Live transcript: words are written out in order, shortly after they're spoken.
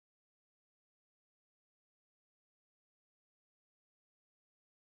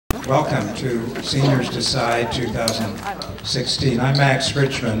Welcome to Seniors Decide 2016. I'm Max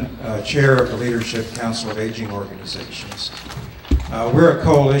Richmond, Chair of the Leadership Council of Aging Organizations. We're a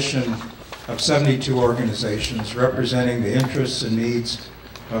coalition of 72 organizations representing the interests and needs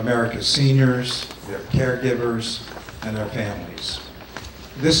of America's seniors, their caregivers, and their families.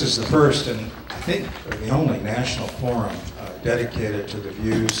 This is the first and I think the only national forum dedicated to the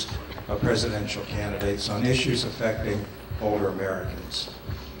views of presidential candidates on issues affecting older Americans.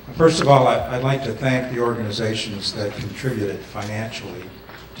 First of all, I'd like to thank the organizations that contributed financially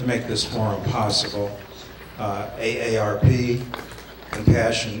to make this forum possible. AARP,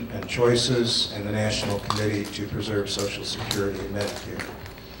 Compassion and Choices, and the National Committee to Preserve Social Security and Medicare.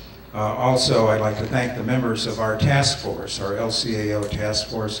 Also, I'd like to thank the members of our task force, our LCAO task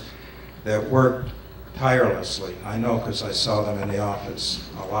force, that worked tirelessly. I know because I saw them in the office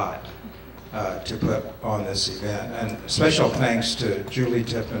a lot. To put on this event. And special thanks to Julie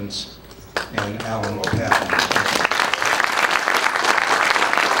Tippins and Alan Lopatton.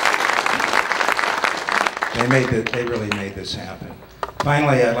 They really made this happen.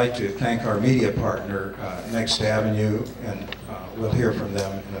 Finally, I'd like to thank our media partner, Next Avenue, and we'll hear from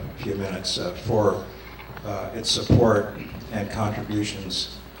them in a few minutes, for its support and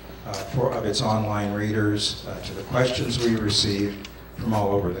contributions of its online readers to the questions we received from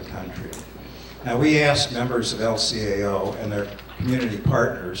all over the country. Now, we asked members of LCAO and their community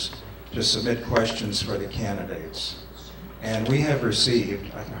partners to submit questions for the candidates. And we have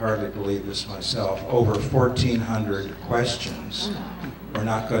received, I can hardly believe this myself, over 1,400 questions. We're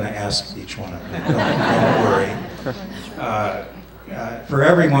not going to ask each one of them, don't worry. For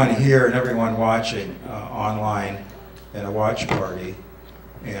everyone here and everyone watching online in a watch party,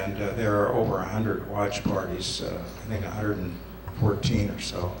 and there are over 100 watch parties, I think 114 or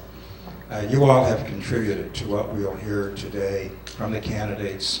so. You all have contributed to what we'll hear today from the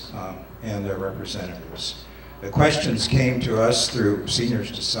candidates and their representatives. The questions came to us through Seniors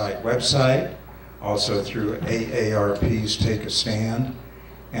Decide website, also through AARP's Take a Stand,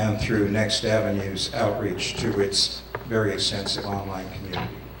 and through Next Avenue's outreach to its very extensive online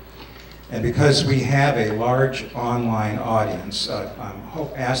community. And because we have a large online audience, I'm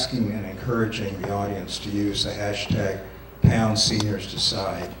asking and encouraging the audience to use the hashtag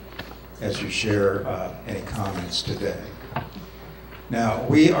 #SeniorsDecide as you share any comments today. Now,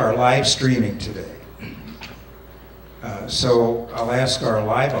 we are live streaming today. So I'll ask our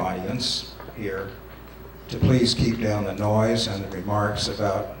live audience here to please keep down the noise and the remarks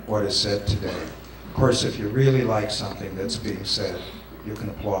about what is said today. Of course, if you really like something that's being said, you can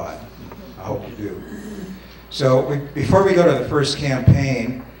applaud. I hope you do. So before we go to the first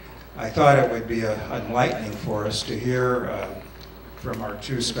campaign, I thought it would be enlightening for us to hear from our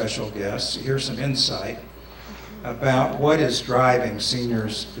two special guests, hear some insight about what is driving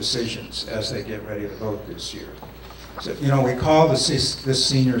seniors' decisions as they get ready to vote this year. So, you know, we call this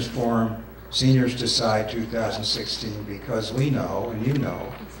Seniors Forum Seniors Decide 2016 because we know, and you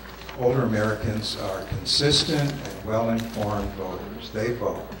know, older Americans are consistent and well-informed voters. They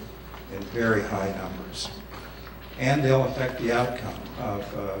vote in very high numbers. And they'll affect the outcome of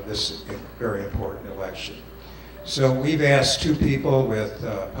this very important election. So we've asked two people with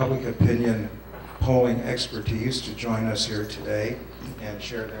public opinion polling expertise to join us here today and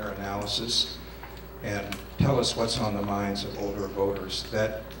share their analysis and tell us what's on the minds of older voters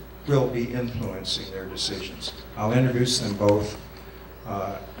that will be influencing their decisions. I'll introduce them both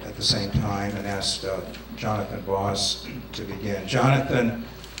at the same time and ask Jonathan Voss to begin. Jonathan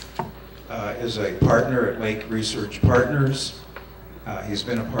is a partner at Lake Research Partners. He's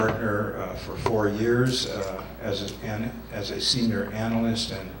been a partner for 4 years as a senior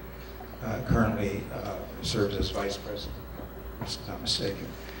analyst and currently serves as vice president, if I'm not mistaken.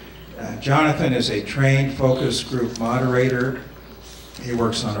 Jonathan is a trained focus group moderator. He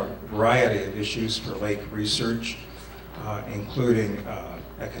works on a variety of issues for Lake Research, including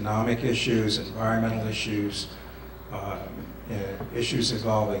economic issues, environmental issues, issues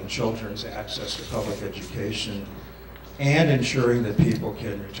involving children's access to public education, and ensuring that people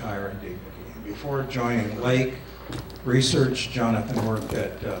can retire in dignity. Before joining Lake Research, Jonathan worked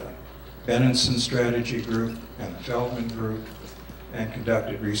at Benenson Strategy Group and the Feldman Group and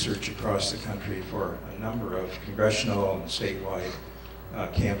conducted research across the country for a number of congressional and statewide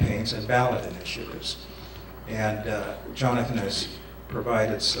campaigns and ballot initiatives. And Jonathan has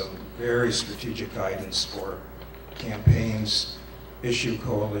provided some very strategic guidance for campaigns, issue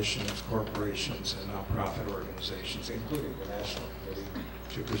coalitions, corporations, and nonprofit organizations, including the National Committee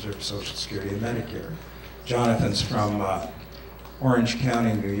to Preserve Social Security and Medicare. Jonathan's from Orange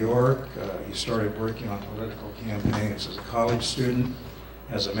County, New York. He started working on political campaigns as a college student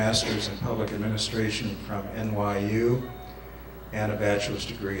has a master's in public administration from NYU and a bachelor's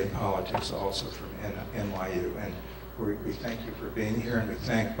degree in politics also from NYU. And we thank you for being here, and we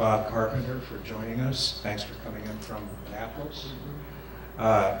thank Bob Carpenter for joining us. Thanks for coming in from Annapolis.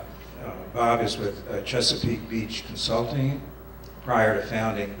 Bob is with Chesapeake Beach Consulting. Prior to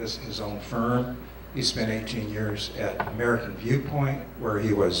founding his own firm, he spent 18 years at American Viewpoint, where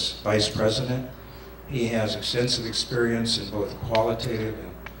he was vice president. He has extensive experience in both qualitative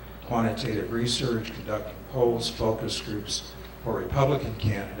and quantitative research, conducting polls, focus groups for Republican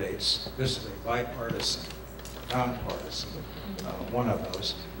candidates. This is a bipartisan, nonpartisan, one of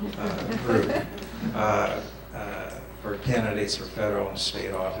those group for candidates for federal and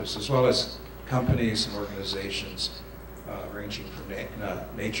state office, as well as companies and organizations ranging from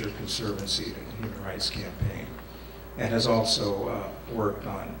Nature Conservancy to the Human Rights Campaign, and has also worked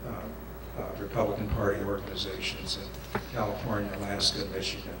on Republican Party organizations in California, Alaska, and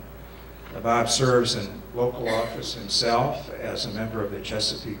Michigan. Bob serves in local office himself as a member of the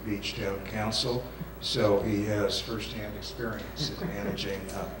Chesapeake Beach Town Council, so he has firsthand experience in managing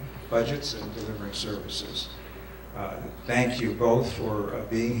budgets and delivering services. Thank you both for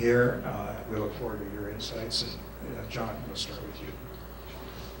being here. We look forward to your insights. And John, we'll start with you.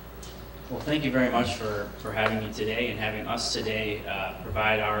 Well, thank you very much for having me today and having us today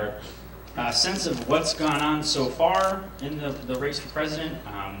provide our sense of what's gone on so far in the race for president,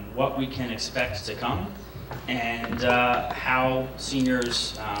 what we can expect to come, and how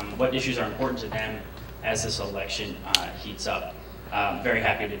seniors, what issues are important to them as this election heats up. Very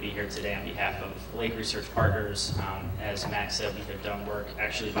happy to be here today on behalf of Lake Research Partners. As Max said, we have done work,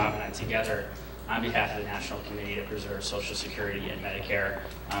 actually Bob and I together, on behalf of the National Committee to Preserve Social Security and Medicare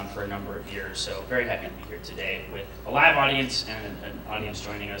for a number of years. So very happy to be here today with a live audience and an audience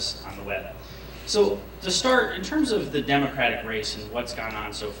joining us on the web. So to start, in terms of the Democratic race and what's gone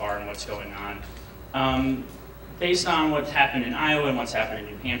on so far and what's going on, based on what's happened in Iowa and what's happened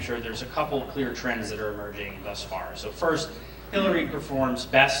in New Hampshire, there's a couple clear trends that are emerging thus far. So first, Hillary performs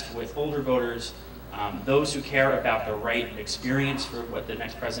best with older voters, those who care about the right experience for what the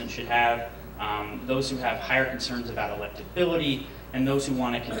next president should have, those who have higher concerns about electability, and those who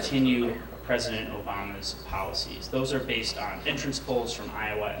want to continue President Obama's policies. Those are based on entrance polls from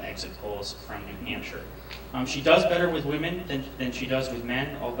Iowa and exit polls from New Hampshire. She does better with women than she does with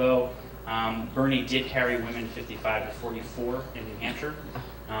men, although Bernie did carry women 55 to 44 in New Hampshire,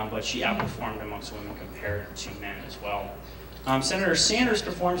 but she outperformed amongst women compared to men as well. Senator Sanders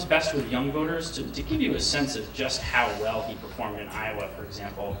performs best with young voters. To give you a sense of just how well he performed in Iowa, for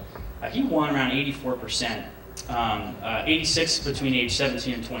example, he won around 84%, 86 between age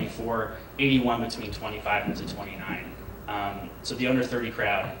 17 and 24, 81 between 25 and 29. So the under 30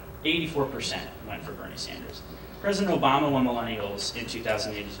 crowd, 84% went for Bernie Sanders. President Obama won millennials in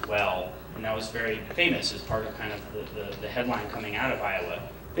 2008 as well, and that was very famous as part of kind of the headline coming out of Iowa.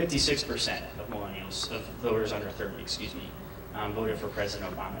 56% of millennials, of voters under 30, voted for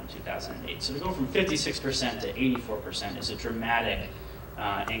President Obama in 2008. So to go from 56% to 84% is a dramatic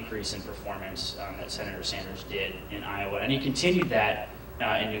increase in performance that Senator Sanders did in Iowa. And he continued that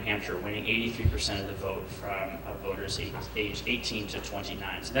in New Hampshire, winning 83% of the vote from voters aged 18 to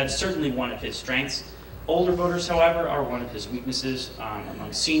 29. So that's certainly one of his strengths. Older voters, however, are one of his weaknesses.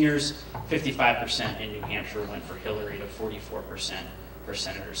 Among seniors, 55% in New Hampshire went for Hillary to 44% for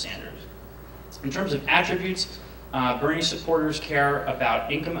Senator Sanders. In terms of attributes, Bernie supporters care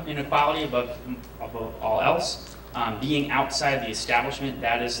about income inequality above all else. Being outside the establishment,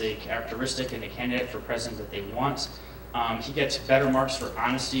 that is a characteristic in a candidate for president that they want. He gets better marks for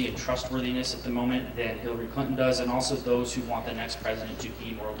honesty and trustworthiness at the moment than Hillary Clinton does, and also those who want the next president to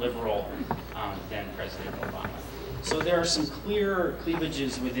be more liberal than President Obama. So there are some clear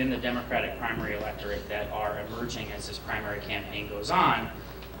cleavages within the Democratic primary electorate that are emerging as this primary campaign goes on.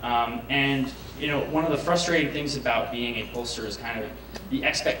 And you know, one of the frustrating things about being a pollster is kind of the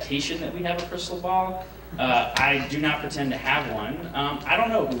expectation that we have a crystal ball. I do not pretend to have one. I don't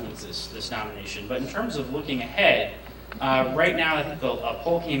know who wins this nomination, but in terms of looking ahead, right now I think a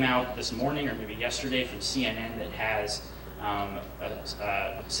poll came out this morning or maybe yesterday from CNN that has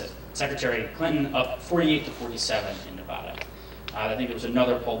Secretary Clinton up 48 to 47 in Nevada. I think there was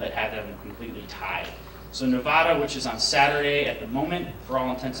another poll that had them completely tied. So Nevada, which is on Saturday at the moment, for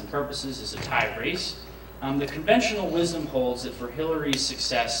all intents and purposes, is a tie race. The conventional wisdom holds that for Hillary's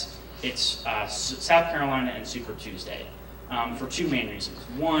success, it's South Carolina and Super Tuesday, for two main reasons.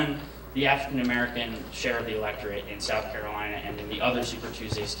 One, the African-American share of the electorate in South Carolina and in the other Super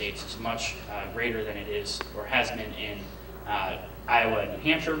Tuesday states is much greater than it is or has been in Iowa and New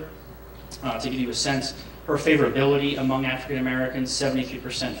Hampshire. To give you a sense, Her favorability among African Americans,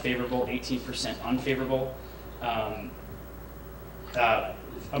 73% favorable, 18% unfavorable.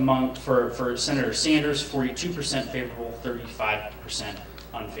 For Senator Sanders, 42% favorable, 35%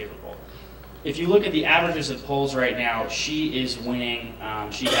 unfavorable. If you look at the averages of polls right now, she is winning.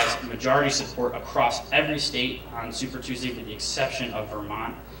 She has majority support across every state on Super Tuesday, with the exception of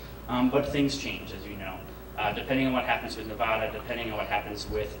Vermont. But things change, as you know. Depending on what happens with Nevada, depending on what happens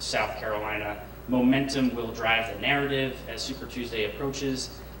with South Carolina, momentum will drive the narrative as Super Tuesday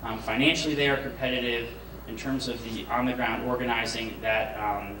approaches. Financially, they are competitive. In terms of the on-the-ground organizing, that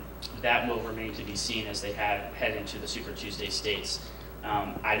will remain to be seen as they head into the Super Tuesday states.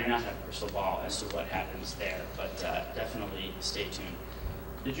 I do not have a crystal ball as to what happens there, but definitely stay tuned.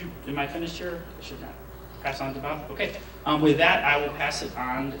 Am I finished here? I should not pass on to Bob? Okay. With that, I will pass it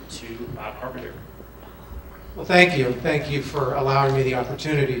on to Bob Carpenter. Well, thank you. Thank you for allowing me the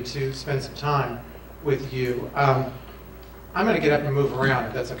opportunity to spend some time with you. I'm going to get up and move around,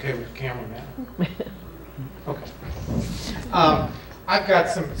 if that's okay with the cameraman. Okay. I've got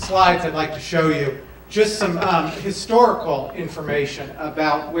some slides I'd like to show you. Just some historical information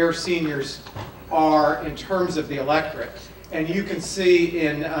about where seniors are in terms of the electorate. And you can see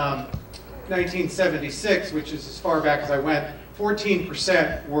in 1976, which is as far back as I went,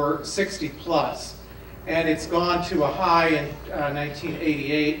 14% were 60 plus. And it's gone to a high in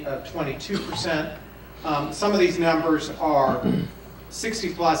 1988 of 22%. Some of these numbers are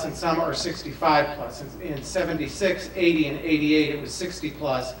 60 plus and some are 65 plus. In 76, 80, and 88 it was 60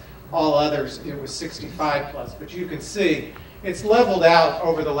 plus. All others it was 65 plus. But you can see it's leveled out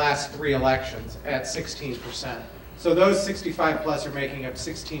over the last 3 elections at 16%. So those 65 plus are making up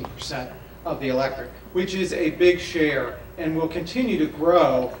 16% of the electorate, which is a big share and will continue to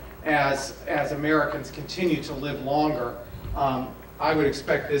grow as Americans continue to live longer. I would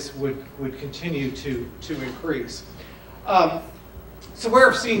expect this would continue to increase. So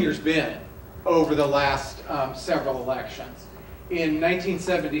where have seniors been over the last several elections? In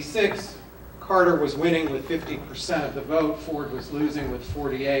 1976, Carter was winning with 50% of the vote. Ford was losing with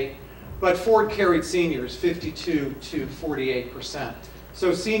 48%. But Ford carried seniors 52 to 48%.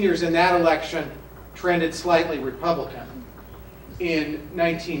 So seniors in that election trended slightly Republican. In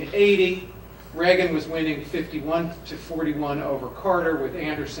 1980, Reagan was winning 51 to 41 over Carter, with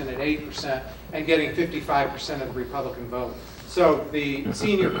Anderson at 8% and getting 55% of the Republican vote. So the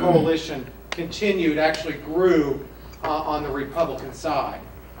senior coalition continued, actually grew on the Republican side.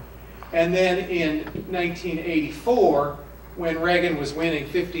 And then in 1984, when Reagan was winning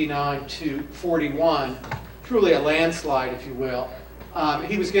 59 to 41, truly a landslide, if you will,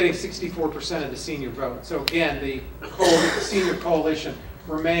 he was getting 64% of the senior vote. So again, the senior coalition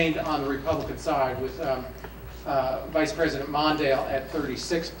remained on the Republican side, with Vice President Mondale at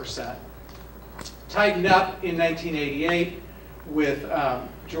 36%. Tightened up in 1988 with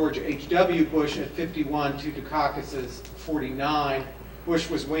George H.W. Bush at 51 to Dukakis's 49. Bush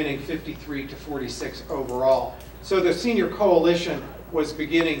was winning 53 to 46 overall. So the senior coalition was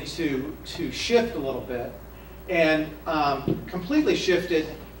beginning to shift a little bit, and completely shifted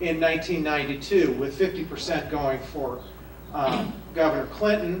in 1992, with 50% going for Governor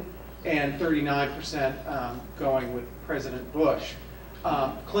Clinton and 39% going with President Bush.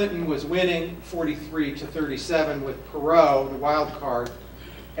 Clinton was winning 43 to 37, with Perot, the wild card,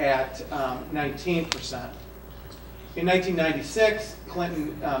 at 19%. In 1996,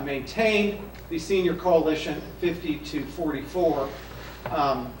 Clinton maintained the senior coalition 50 to 44,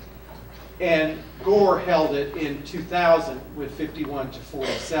 and Gore held it in 2000 with 51 to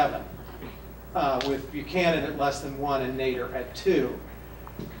 47, with Buchanan at less than 1 and Nader at 2.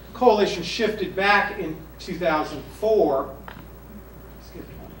 Coalition shifted back in 2004.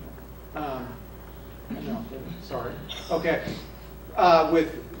 Sorry. Okay.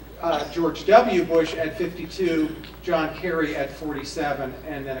 With George W. Bush at 52, John Kerry at 47,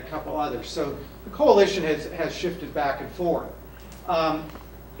 and then a couple others. So the coalition has shifted back and forth.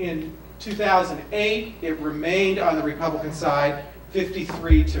 In 2008, it remained on the Republican side,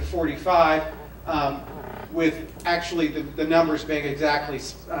 53 to 45, with actually the numbers being exactly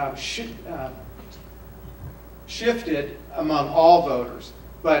shifted among all voters.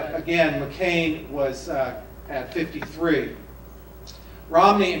 But again, McCain was at 53.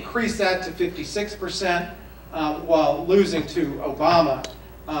 Romney increased that to 56%, while losing to Obama,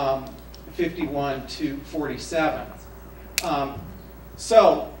 51 to 47.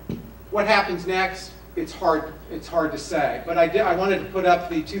 So what happens next? It's hard to say. But I wanted to put up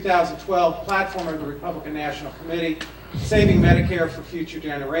the 2012 platform of the Republican National Committee, saving Medicare for future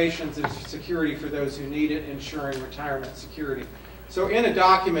generations and security for those who need it, ensuring retirement security. So in a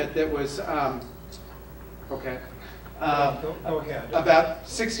document that was Okay. Go ahead. About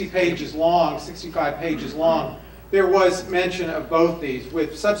 60 pages long, 65 pages long. There was mention of both these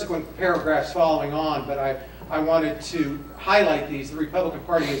with subsequent paragraphs following on, but I wanted to highlight these. The Republican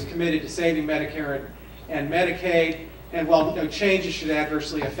Party is committed to saving Medicare and Medicaid, and while no changes should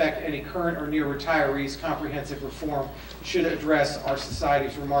adversely affect any current or near retirees, comprehensive reform should address our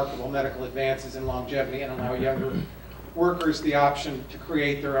society's remarkable medical advances in longevity and allow younger workers the option to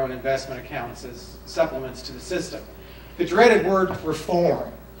create their own investment accounts as supplements to the system. The dreaded word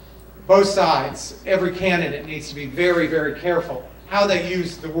reform. Both sides, every candidate needs to be very, very careful how they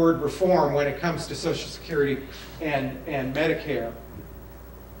use the word reform when it comes to Social Security and Medicare.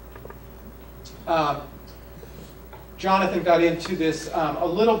 Jonathan got into this a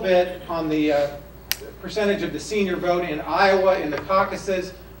little bit on the percentage of the senior vote in Iowa in the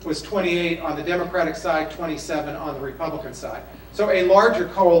caucuses was 28 on the Democratic side, 27 on the Republican side. So a larger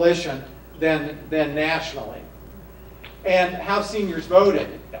coalition than nationally. And how seniors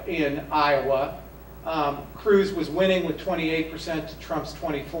voted in Iowa. Cruz was winning with 28% to Trump's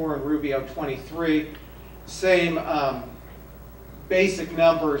 24 and Rubio 23. Same basic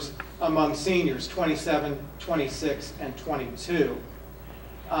numbers among seniors, 27, 26, and 22.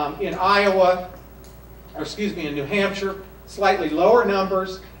 In Iowa, or excuse me, in New Hampshire, slightly lower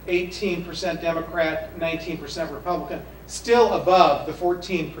numbers, 18% Democrat, 19% Republican, still above the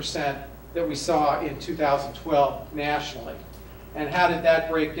 14% that we saw in 2012 nationally. And how did that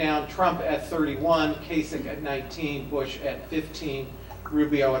break down? Trump at 31, Kasich at 19, Bush at 15,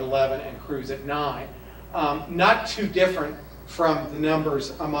 Rubio at 11, and Cruz at 9. Not too different from the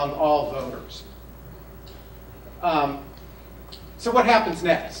numbers among all voters. So what happens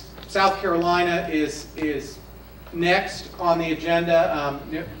next? South Carolina is next on the agenda,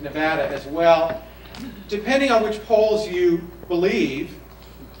 Nevada as well. Depending on which polls you believe,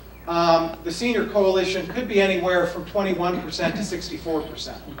 the senior coalition could be anywhere from 21% to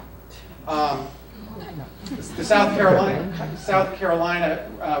 64%. The South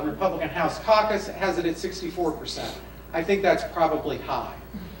Carolina Republican House Caucus has it at 64%. I think that's probably high.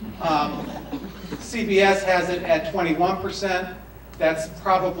 CBS has it at 21%. That's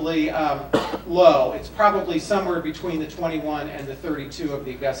probably low. It's probably somewhere between the 21 and the 32 of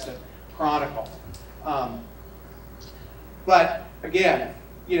the Augusta Chronicle. But again,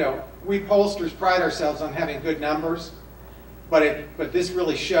 you know, we pollsters pride ourselves on having good numbers, but this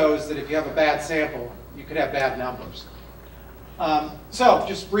really shows that if you have a bad sample, you could have bad numbers. So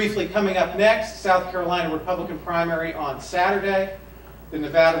just briefly, coming up next, South Carolina Republican primary on Saturday, the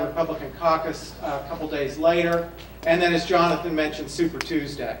Nevada Republican caucus a couple days later, and then as Jonathan mentioned, Super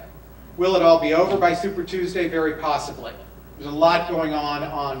Tuesday. Will it all be over by Super Tuesday? Very possibly. There's a lot going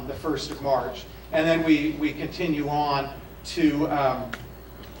on the 1st of March. And then we continue on to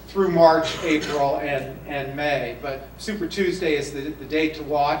through March, April, and May. But Super Tuesday is the date to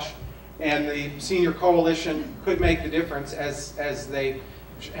watch, and the senior coalition could make the difference as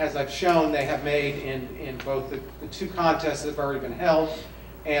I've shown they have made in both the two contests that have already been held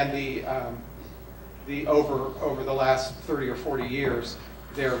and the over the last 30 or 40 years,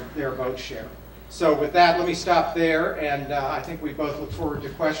 their vote share. So with that, let me stop there, and I think we both look forward to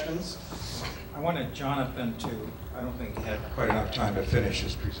questions. I wanted Jonathan to, I don't think he had quite enough time to finish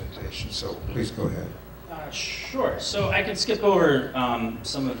his presentation, so please go ahead. Sure. So I could skip over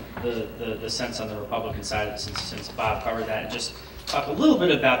some of the sense on the Republican side since Bob covered that, and just talk a little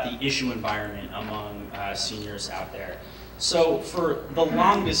bit about the issue environment among seniors out there. So for the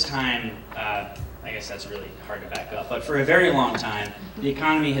longest time, I guess that's really hard to back up, but for a very long time, the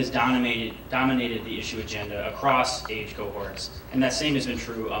economy has dominated the issue agenda across age cohorts, and that same has been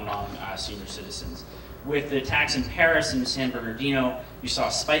true among senior citizens. With the attacks in Paris and San Bernardino, you saw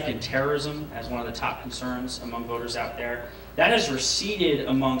a spike in terrorism as one of the top concerns among voters out there. That has receded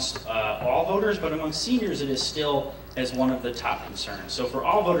amongst all voters, but among seniors it is still as one of the top concerns. So for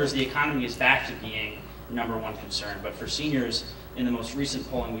all voters, the economy is back to being the #1 concern, but for seniors, in the most recent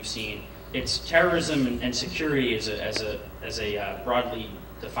polling we've seen, it's terrorism and security as a broadly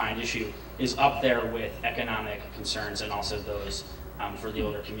defined issue is up there with economic concerns and also those for the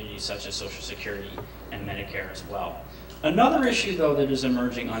older communities such as Social Security and Medicare as well. Another issue, though, that is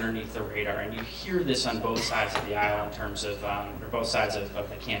emerging underneath the radar, and you hear this on both sides of the aisle in terms of, or both sides of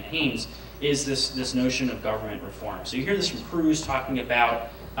the campaigns, is this notion of government reform. So you hear this from Cruz talking about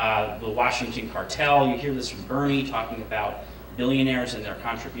the Washington cartel. You hear this from Bernie talking about billionaires and their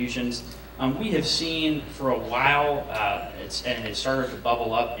contributions. We have seen for a while, and it started to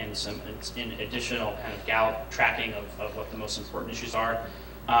bubble up in additional kind of Gallup tracking of what the most important issues are.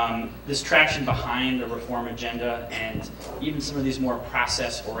 this traction behind the reform agenda and even some of these more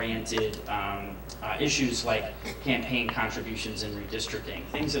process-oriented issues like campaign contributions and redistricting,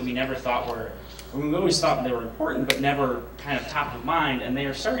 things that we never thought were, we always thought they were important, but never kind of top of mind, and they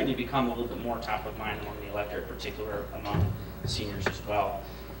are starting to become a little bit more top of mind among the electorate, particularly among seniors as well.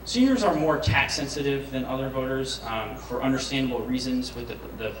 Seniors are more tax sensitive than other voters for understandable reasons, with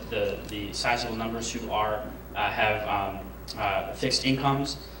the sizable numbers who are have fixed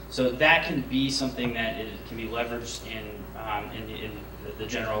incomes. So that can be something that can be leveraged in the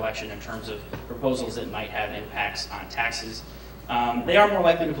general election in terms of proposals that might have impacts on taxes. They are more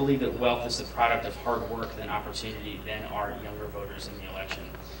likely to believe that wealth is the product of hard work than opportunity than are younger voters in the election.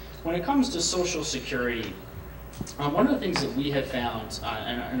 When it comes to Social Security, one of the things that we have found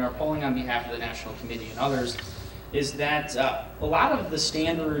in our polling on behalf of the National Committee and others is that a lot of the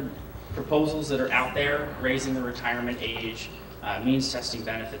standard proposals that are out there, raising the retirement age, means testing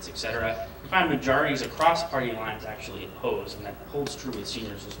benefits, et cetera, we find majorities across party lines actually oppose, and that holds true with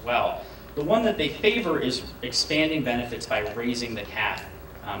seniors as well. The one that they favor is expanding benefits by raising the cap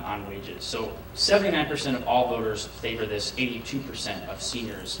on wages. So 79% of all voters favor this, 82% of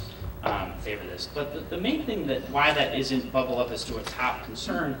seniors favor this. But the main thing why that isn't bubble up as to a top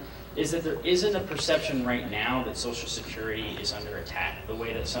concern is that there isn't a perception right now that Social Security is under attack, the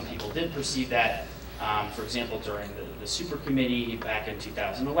way that some people did perceive that, for example, during the super committee back in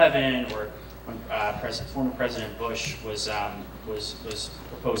 2011, or when former President Bush was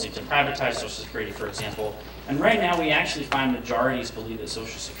proposing to privatize Social Security, for example. And right now we actually find majorities believe that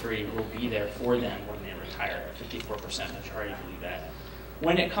Social Security will be there for them when they retire. 54% majority believe that.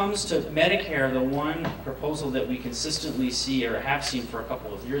 When it comes to Medicare, the one proposal that we consistently see, or have seen for a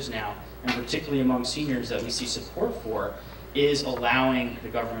couple of years now, and particularly among seniors that we see support for, is allowing the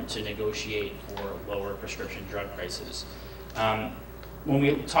government to negotiate for lower prescription drug prices. When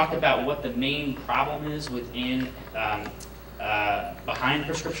we talk about what the main problem is within behind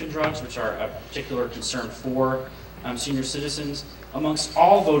prescription drugs, which are a particular concern for senior citizens, amongst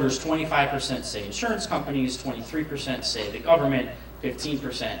all voters, 25% say insurance companies, 23% say the government,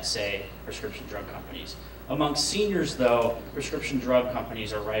 15% say prescription drug companies. Among seniors, though, prescription drug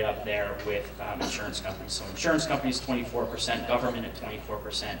companies are right up there with insurance companies. So insurance companies, 24%, government at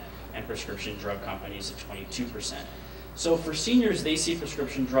 24%, and prescription drug companies at 22%. So for seniors, they see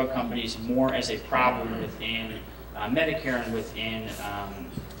prescription drug companies more as a problem within Medicare and within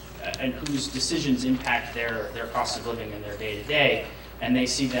and whose decisions impact their cost of living in their day-to-day, and they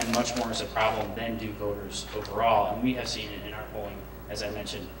see them much more as a problem than do voters overall. And we have seen it in our polling, as I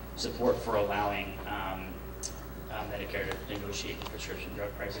mentioned, support for allowing Medicare to negotiate the prescription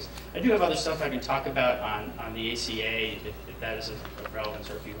drug prices. I do have other stuff I can talk about on the ACA if that is of relevance,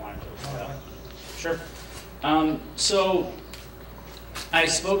 or if you want to talk about. Sure. So I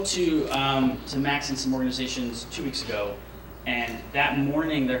spoke to Max and some organizations 2 weeks ago, and that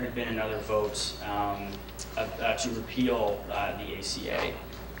morning there had been another vote to repeal the ACA.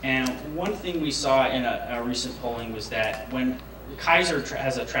 And one thing we saw in a recent polling was that when Kaiser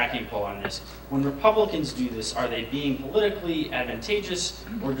has a tracking poll on this, when Republicans do this, are they being politically advantageous,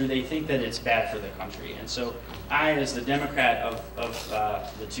 or do they think that it's bad for the country? And so I, as the Democrat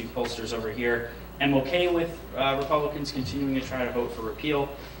of the two pollsters over here, am okay with Republicans continuing to try to vote for repeal.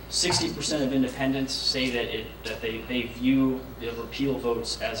 60% of independents say that they view the repeal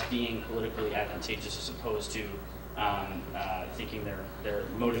votes as being politically advantageous, as opposed to thinking their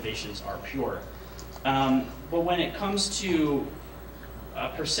motivations are pure. But when it comes to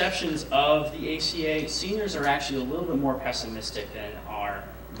perceptions of the ACA, seniors are actually a little bit more pessimistic than are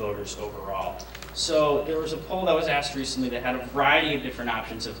voters overall. So there was a poll that was asked recently that had a variety of different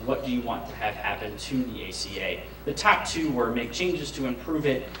options of what do you want to have happen to the ACA. The top two were make changes to improve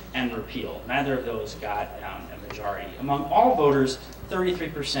it and repeal. Neither of those got a majority. Among all voters,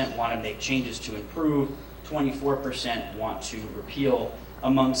 33% want to make changes to improve, 24% want to repeal.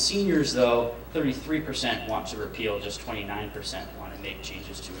 Among seniors, though, 33% want to repeal, just 29% want to make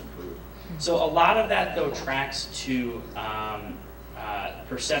changes to improve. So a lot of that, though, tracks to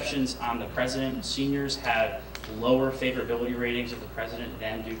perceptions on the president. Seniors have lower favorability ratings of the president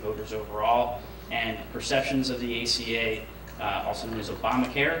than do voters overall, and perceptions of the ACA, also known as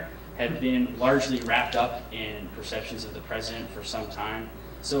Obamacare, have been largely wrapped up in perceptions of the president for some time.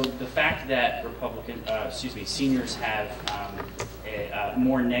 So the fact that seniors have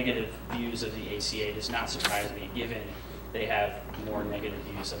more negative views of the ACA does not surprise me, given they have more negative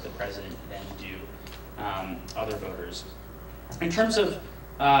views of the president than do other voters. In terms of,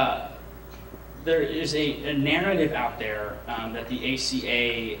 there is a narrative out there that the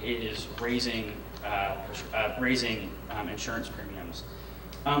ACA is raising insurance premiums.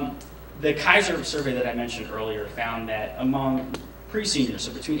 The Kaiser survey that I mentioned earlier found that among pre-seniors,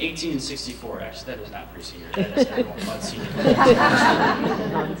 so between 18 and 64, actually that is not pre-senior, that is everyone but senior.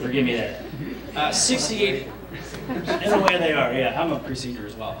 Forgive me there. 68, in a way they are, yeah, I'm a pre-senior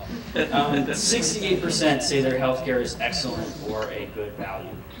as well. 68% say their health care is excellent or a good value.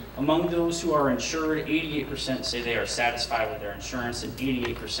 Among those who are insured, 88% say they are satisfied with their insurance, and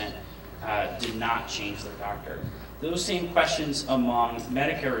 88% did not change their doctor. Those same questions among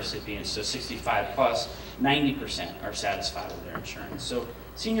Medicare recipients, so 65 plus, 90% are satisfied with their insurance. So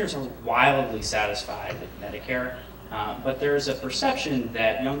seniors are wildly satisfied with Medicare, but there's a perception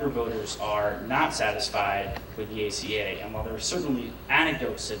that younger voters are not satisfied with the ACA. And while there are certainly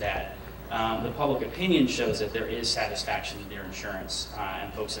anecdotes to that, the public opinion shows that there is satisfaction with their insurance,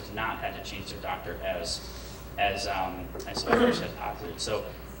 and folks have not had to change their doctor as others have posited. So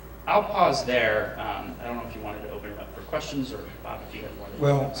I'll pause there. I don't know if you wanted to open it up for questions, or Bob, if you had one.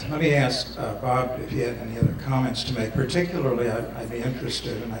 Well, let me ask Bob if he had any other comments to make. Particularly, I'd be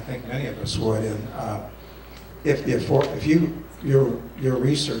interested, and I think many of us would, in if your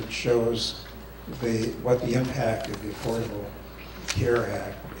research shows what the impact of the Affordable Care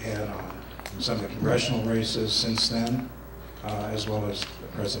Act had on some of the congressional races since then, as well as the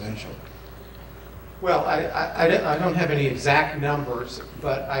presidential. Well, I don't have any exact numbers,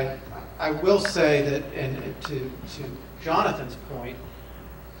 but I will say that, and to Jonathan's point,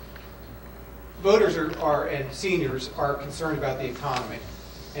 voters and seniors are concerned about the economy,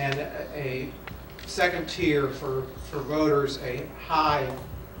 and a second tier for voters, a high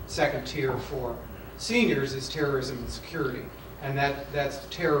second tier for seniors is terrorism and security, and that's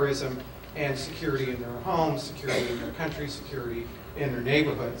terrorism and security in their homes, security in their country, security in their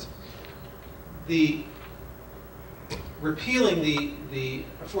neighborhoods. Repealing the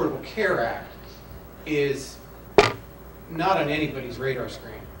Affordable Care Act is not on anybody's radar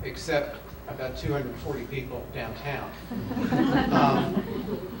screen, except about 240 people downtown.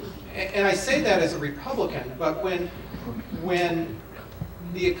 And I say that as a Republican, but when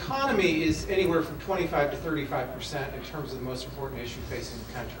the economy is anywhere from 25 to 35% in terms of the most important issue facing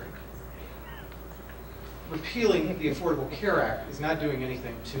the country, repealing the Affordable Care Act is not doing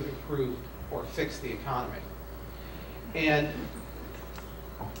anything to improve or fix the economy. And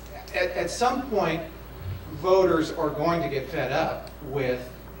at some point, voters are going to get fed up with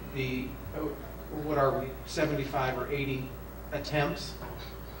the, what are we, 75 or 80 attempts.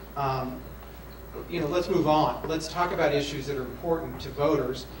 Let's move on. Let's talk about issues that are important to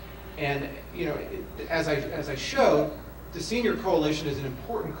voters. And as I showed, the Senior Coalition is an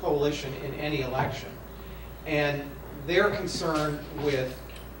important coalition in any election. And they're concerned with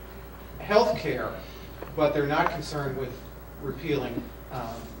health care, but they're not concerned with repealing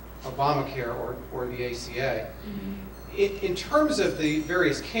Obamacare or the ACA. Mm-hmm. In terms of the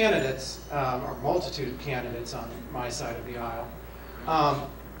various candidates, or multitude of candidates on my side of the aisle,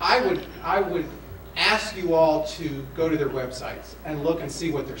 I would ask you all to go to their websites and look and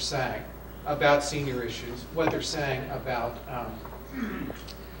see what they're saying about senior issues, what they're saying about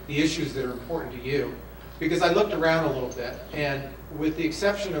the issues that are important to you. Because I looked around a little bit, and with the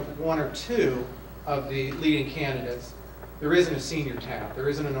exception of one or two of the leading candidates, there isn't a senior tab, there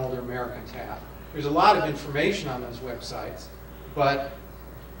isn't an older American tab. There's a lot of information on those websites, but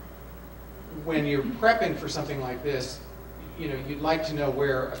when you're prepping for something like this, you'd like to know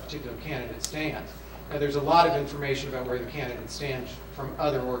where a particular candidate stands. Now, there's a lot of information about where the candidate stands from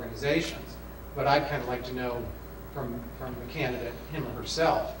other organizations, but I'd kind of like to know from the candidate, him or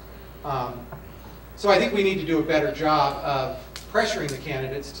herself. So I think we need to do a better job of pressuring the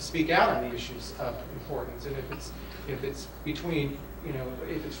candidates to speak out on the issues of importance. And if it's between,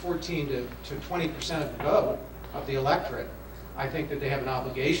 if it's 14 to 20% of the vote of the electorate, I think that they have an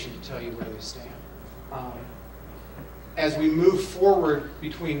obligation to tell you where they stand. As we move forward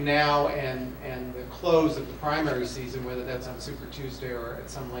between now and the close of the primary season, whether that's on Super Tuesday or at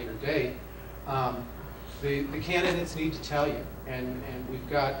some later date, the candidates need to tell you. And we've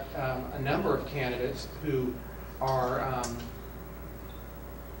got a number of candidates who are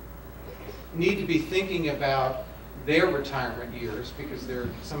need to be thinking about their retirement years, because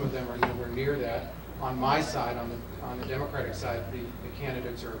some of them are nowhere near that. On my side, on the Democratic side, the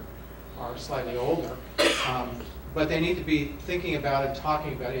candidates are slightly older, but they need to be thinking about and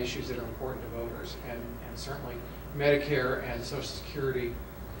talking about issues that are important to voters, and certainly Medicare and Social Security,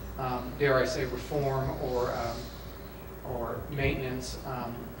 dare I say, reform or maintenance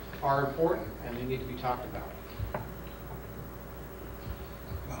are important, and they need to be talked about.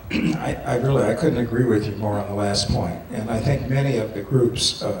 I couldn't agree with you more on the last point. And I think many of the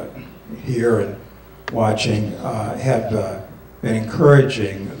groups here and watching have been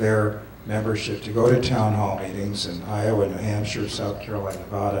encouraging their membership to go to town hall meetings in Iowa, New Hampshire, South Carolina,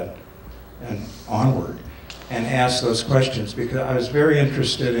 Nevada, and onward, and ask those questions, because I was very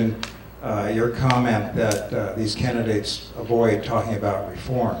interested in your comment that these candidates avoid talking about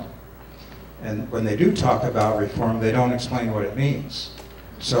reform. And when they do talk about reform, they don't explain what it means.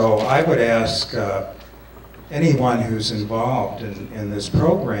 So I would ask anyone who's involved in this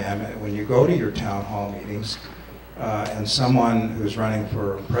program, when you go to your town hall meetings, and someone who's running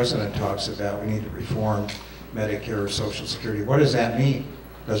for president talks about we need to reform Medicare or Social Security, what does that mean?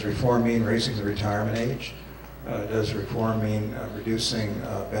 Does reform mean raising the retirement age? Does reform mean reducing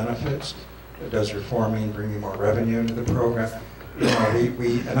benefits? Does reform mean bringing more revenue into the program? You know,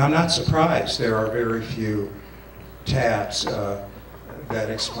 and I'm not surprised there are very few tabs that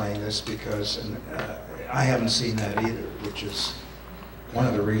explain this, because I haven't seen that either, which is one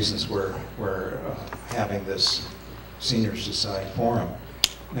of the reasons we're having this Seniors Decide Forum.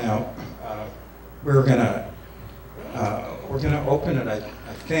 Now, we're gonna open it, I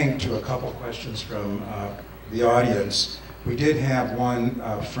think, to a couple questions from the audience. We did have one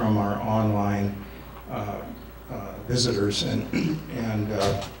from our online visitors, and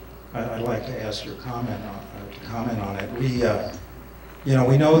I'd like to ask your comment on it.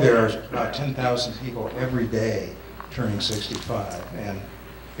 We know there are about 10,000 people every day turning 65 and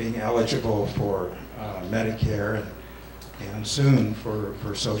being eligible for Medicare and soon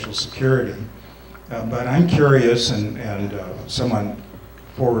for Social Security. But I'm curious, and someone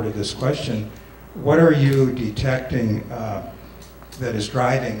forwarded this question, what are you detecting that is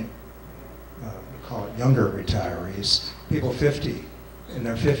driving, we call it younger retirees, people 50, in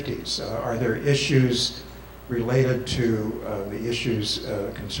their 50s? Are there issues related to the issues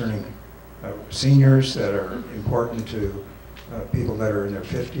concerning seniors that are important to people that are in their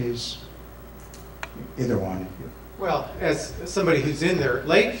 50s? Either one. Well, as somebody who's in their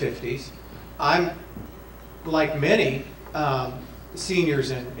late 50s, I'm, like many seniors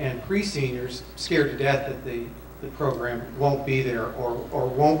and pre-seniors, scared to death that the program won't be there or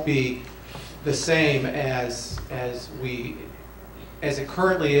won't be the same as it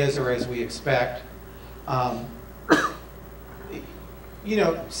currently is or as we expect. You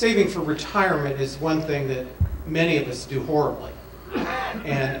know, saving for retirement is one thing that many of us do horribly,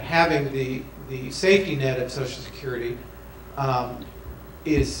 and having the safety net of Social Security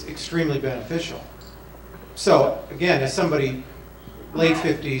is extremely beneficial. So again, as somebody late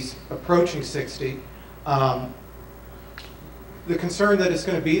 50s approaching 60, the concern that it's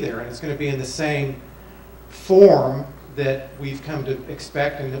going to be there, and it's going to be in the same form that we've come to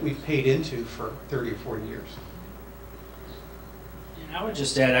expect and that we've paid into for 30 or 40 years. And I would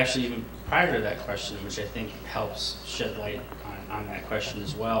just add, actually, even prior to that question, which I think helps shed light on that question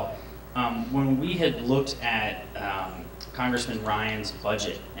as well. When we had looked at Congressman Ryan's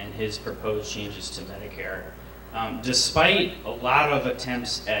budget and his proposed changes to Medicare, despite a lot of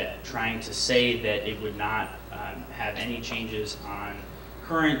attempts at trying to say that it would not have any changes on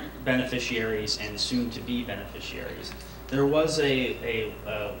current beneficiaries and soon-to-be beneficiaries, there was a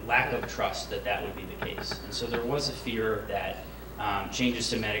lack of trust that that would be the case. And so there was a fear that changes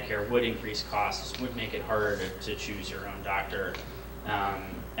to Medicare would increase costs, would make it harder to choose your own doctor,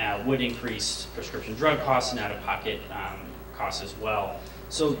 would increase prescription drug costs and out-of-pocket costs as well.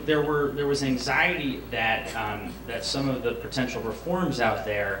 So there was anxiety that that some of the potential reforms out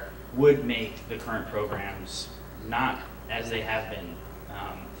there would make the current programs not as they have been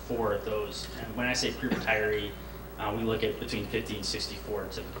for those. And when I say pre-retiree, we look at between 50 and 64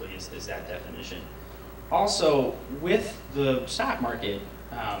 typically is that definition. Also, with the stock market,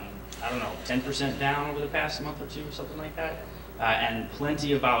 I don't know, 10% down over the past month or two or something like that, and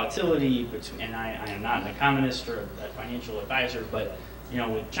plenty of volatility between, and I am not an economist or a financial advisor, but you know,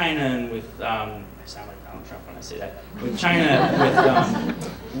 with China and with, I sound like Donald Trump when I say that, with China,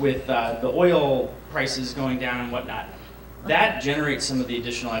 with the oil prices going down and whatnot, that generates some of the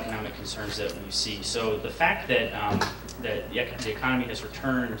additional economic concerns that we see. So the fact that, that the economy has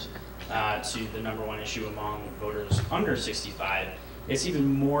returned to the #1 issue among voters under 65, it's even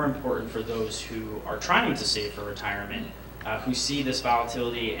more important for those who are trying to save for retirement, who see this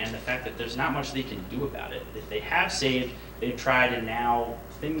volatility and the fact that there's not much they can do about it. If they have saved, they've tried, and now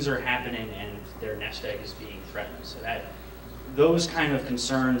things are happening and their nest egg is being threatened. So that those kind of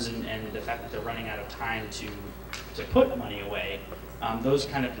concerns and the fact that they're running out of time to put money away, those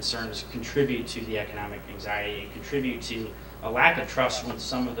kind of concerns contribute to the economic anxiety and contribute to a lack of trust when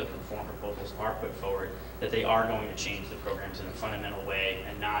some of the reform proposals are put forward that they are going to change the programs in a fundamental way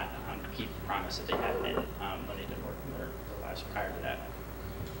and not keep the promise that they have made when they've been working their lives prior to that.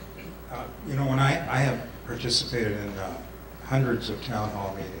 You know, when I have participated in hundreds of town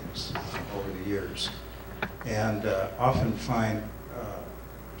hall meetings over the years, and often find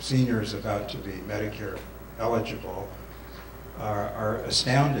seniors about to be Medicare eligible are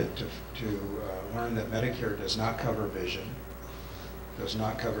astounded to learn that Medicare does not cover vision, does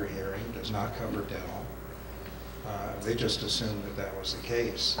not cover hearing, does not cover dental. They just assumed that that was the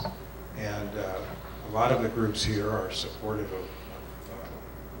case. And a lot of the groups here are supportive of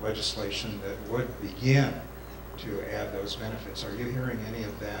legislation that would begin to add those benefits. Are you hearing any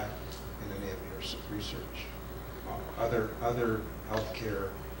of that in any of your research? Other healthcare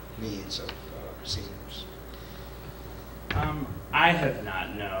needs of seniors? I have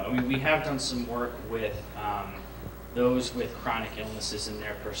not, no. I mean, we have done some work with those with chronic illnesses and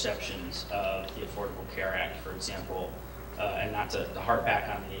their perceptions of the Affordable Care Act, for example, and not to harp back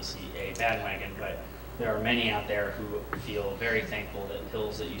on the ACA bandwagon, but there are many out there who feel very thankful that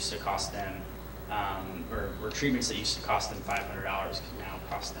pills that used to cost them, or treatments that used to cost them $500 can now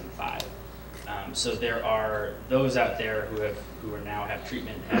cost them $5. So there are those out there who now have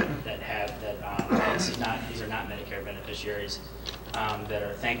treatment these are not Medicare beneficiaries that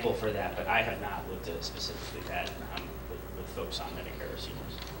are thankful for that, but I have not looked at specifically that with folks on Medicare or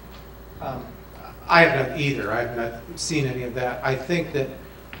seniors. I have not either. I have not seen any of that. I think that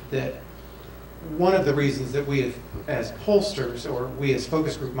one of the reasons that we as pollsters or we as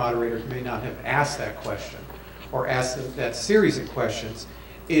focus group moderators may not have asked that question or asked that series of questions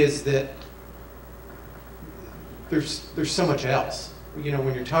is that there's so much else. You know,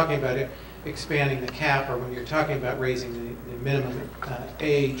 when you're talking about expanding the cap, or when you're talking about raising the minimum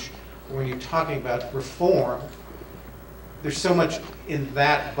age, or when you're talking about reform, there's so much in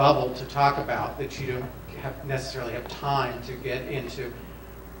that bubble to talk about that you don't necessarily have time to get into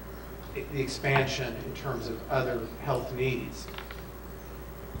the expansion in terms of other health needs.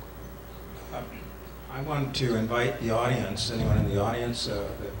 I want to invite the audience, anyone in the audience that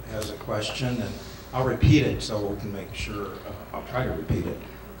has a question, and I'll repeat it so we can make sure. I'll try to repeat it.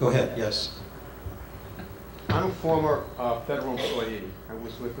 Go ahead, yes. I'm a former federal employee. I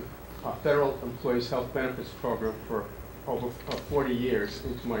was with the Federal Employees Health Benefits Program for over 40 years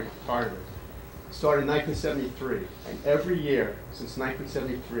into my retirement. Started in 1973, and every year since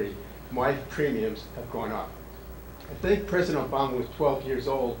 1973, my premiums have gone up. I think President Obama was 12 years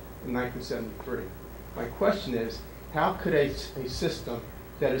old in 1973. My question is, how could a system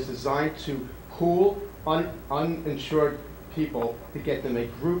that is designed to pool uninsured people to get them a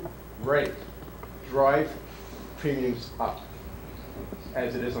group rate drive premiums up,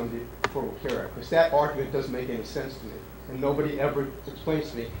 as it is on the Affordable Care Act? Because that argument doesn't make any sense to me, and nobody ever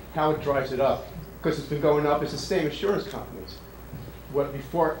explains to me how it drives it up. Because it's been going up, it's the same insurance companies, what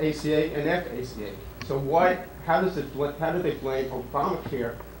before ACA and after ACA. So why? How do they blame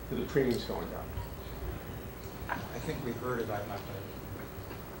Obamacare for the premiums going up? I think we've heard it.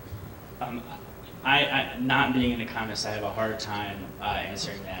 Not being an economist, I have a hard time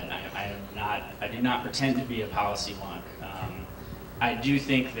answering that. I do not pretend to be a policy wonk. I do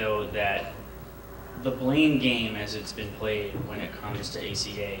think, though, that the blame game, as it's been played when it comes to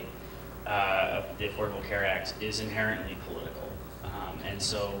ACA, the Affordable Care Act, is inherently political. And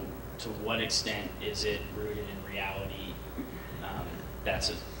so, to what extent is it rooted in reality? That's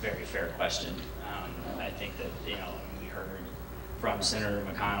a very fair question. I think that, we heard from Senator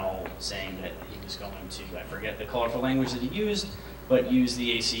McConnell saying that he was going to, I forget the colorful language that he used, but use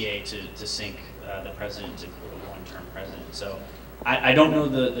the ACA to sink the president to a one-term president. So I don't know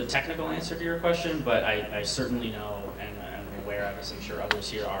the technical answer to your question, but I certainly know, and I'm aware of, as I'm sure others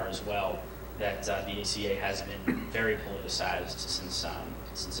here are as well, that the ACA has been very politicized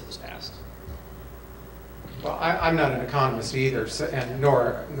since it was passed. Well, I'm not an economist either, and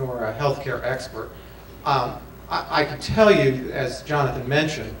nor a healthcare expert. I can tell you, as Jonathan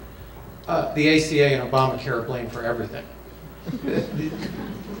mentioned, the ACA and Obamacare are blamed for everything.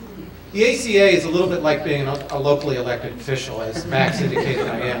 The ACA is a little bit like being a locally elected official, as Max indicated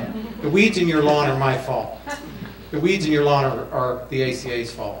I am. The weeds in your lawn are my fault. The weeds in your lawn are the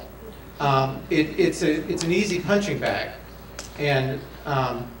ACA's fault. It's an easy punching bag, and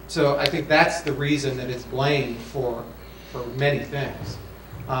so I think that's the reason that it's blamed for many things.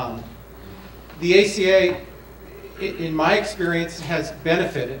 The ACA, in my experience, has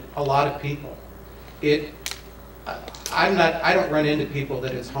benefited a lot of people. I don't run into people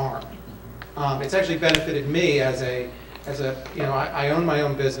that it's harmed. It's actually benefited me I own my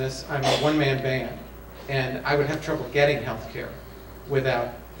own business. I'm a one-man band, and I would have trouble getting health care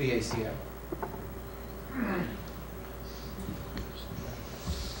without the ACA.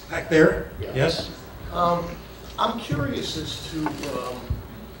 Back there? Yeah. Yes? I'm curious as to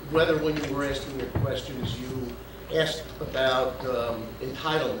whether when you were asking your questions you asked about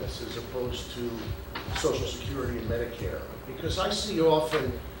entitlements as opposed to Social Security and Medicare, because I see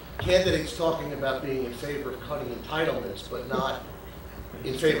often candidates talking about being in favor of cutting entitlements, but not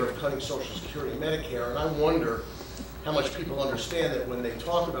in favor of cutting Social Security and Medicare, and I wonder how much people understand that when they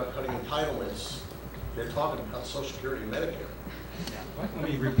talk about cutting entitlements, they're talking about Social Security and Medicare. Let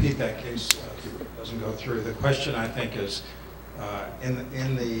me repeat that case if it doesn't go through. The question, I think, is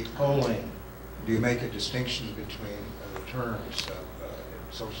in the polling, do you make a distinction between the terms of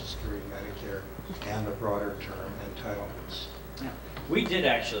Social Security, Medicare, and the broader term entitlements? Yeah. We did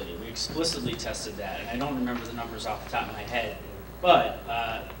actually. We explicitly tested that, and I don't remember the numbers off the top of my head. But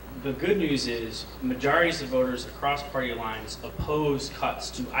the good news is majorities of voters across party lines oppose cuts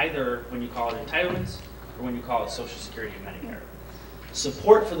to either when you call it entitlements or when you call it Social Security and Medicare.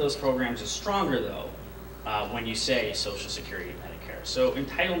 Support for those programs is stronger, though, when you say Social Security and Medicare. So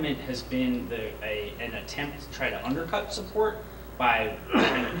entitlement has been an attempt to try to undercut support by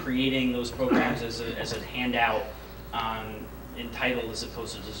kind of creating those programs as a handout, entitled as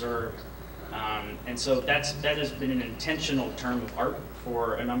opposed to deserved. And so that has been an intentional term of art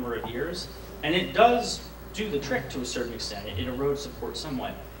for a number of years. And it does do the trick to a certain extent. It erodes support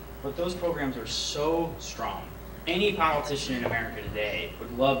somewhat. But those programs are so strong. Any politician in America today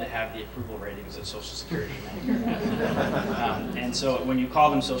would love to have the approval ratings that Social Security and Medicare have. And so when you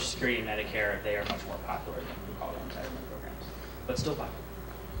call them Social Security and Medicare, they are much more popular than when you call them entitlement programs. But still popular.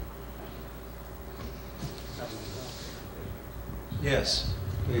 Yes,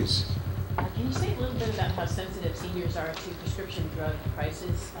 please. Can you say a little bit about how sensitive seniors are to prescription drug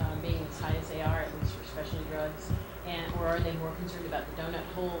prices being as high as they are, at least for specialty drugs? Or are they more concerned about the donut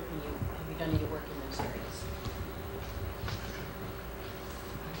hole? Have you done any work in those areas?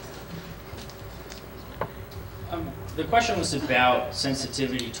 The question was about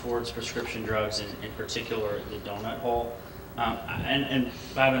sensitivity towards prescription drugs, and in particular the donut hole. And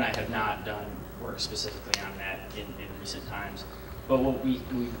Bob and I have not done work specifically on that in recent times. But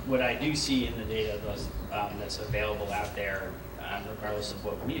what I do see in the data that's available out there, regardless of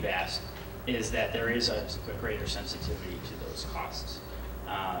what we've asked, is that there is a greater sensitivity to those costs.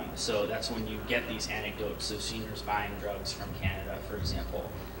 So that's when you get these anecdotes of seniors buying drugs from Canada, for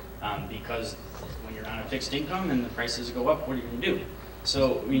example, because when you're on a fixed income and the prices go up, what are you going to do?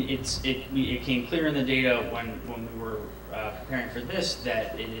 So I mean, it came clear in the data when we were preparing for this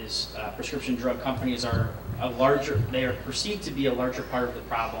that it is prescription drug companies they are perceived to be a larger part of the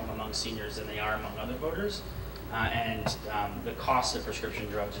problem among seniors than they are among other voters, and the cost of prescription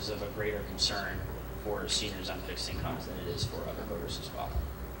drugs is of a greater concern for seniors on fixed incomes than it is for other voters as well.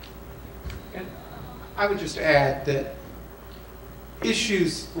 And I would just add that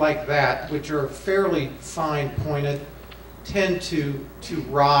issues like that, which are fairly fine-pointed, tend to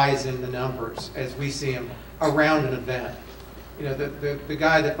rise in the numbers as we see them around an event. You know, the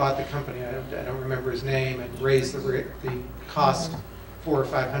guy that bought the company, I don't remember his name, and raised the cost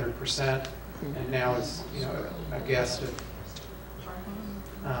 400 or 500%, and now is, you know, a guest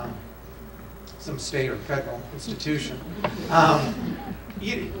at some state or federal institution.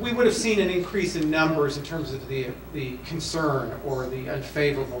 We would have seen an increase in numbers in terms of the concern or the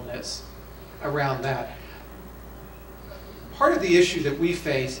unfavorableness around that. Part of the issue that we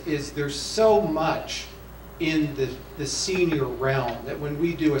face is there's so much in the senior realm that when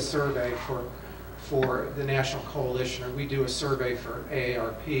we do a survey for the National Coalition, or we do a survey for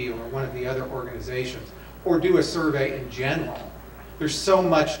AARP or one of the other organizations, or do a survey in general, there's so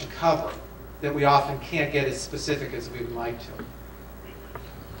much to cover that we often can't get as specific as we would like to.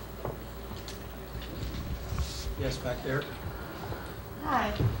 Yes, back there.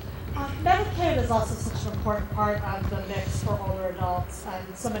 Hi. Medicaid is also such an important part of the mix for older adults,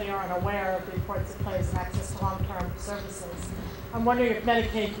 and so many are unaware of the importance it plays in access to long-term services. I'm wondering if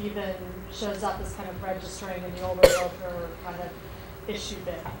Medicaid even shows up as kind of registering in the older voter kind of issue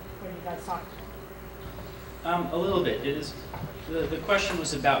bit when you guys talk to them. A little bit. It is. The question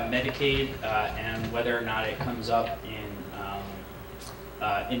was about Medicaid and whether or not it comes up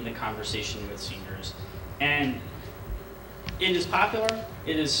in the conversation with seniors. And it is popular.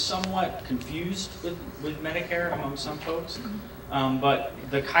 It is somewhat confused with Medicare among some folks. But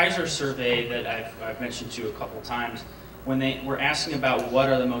the Kaiser survey that I've mentioned to you a couple times, when they were asking about what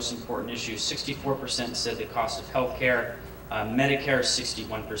are the most important issues, 64% said the cost of health care, Medicare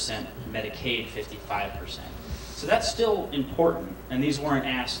 61%, Medicaid 55%. So that's still important, and these weren't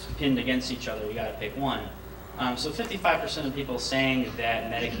asked pinned against each other, you gotta pick one. So 55% of people saying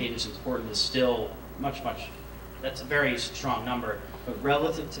that Medicaid is important is still much, that's a very strong number. But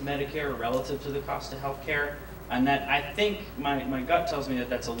relative to Medicare, relative to the cost of health care, and that I think my gut tells me that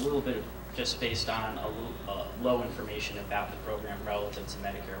that's a little bit just based on low information about the program relative to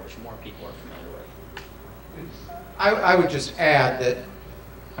Medicare, which more people are familiar with. I would just add that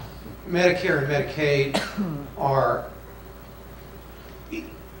Medicare and Medicaid are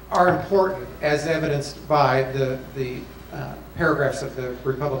important, as evidenced by the paragraphs of the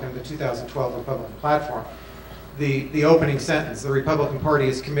 2012 Republican platform. The opening sentence, the Republican Party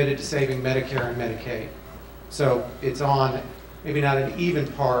is committed to saving Medicare and Medicaid. So it's on, maybe not an even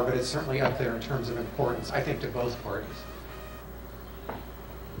par, but it's certainly up there in terms of importance, I think, to both parties.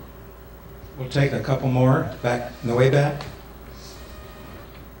 We'll take a couple more back in the way back.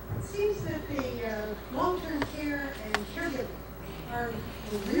 It seems that the long-term care and caregiving are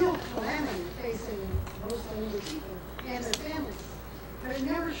the real calamity facing most older people and their families, but it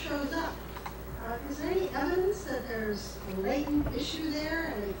never shows up. Is there any evidence that there's a latent issue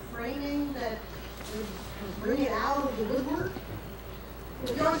there and a framing that would bring it out of the woodwork?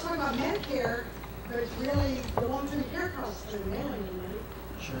 We always talk about Medicare, but it's really the long-term care costs that are nailing the money.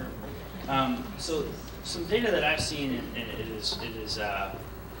 Sure. So some data that I've seen, and it is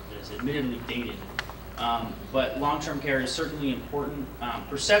admittedly dated, but long-term care is certainly important.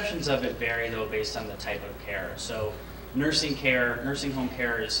 Perceptions of it vary, though, based on the type of care. So nursing home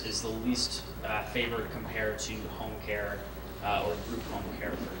care is the least favored compared to home care or group home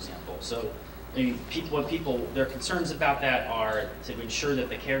care, for example. So I mean, their concerns about that are to ensure that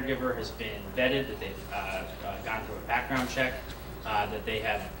the caregiver has been vetted, that they've gone through a background check, that they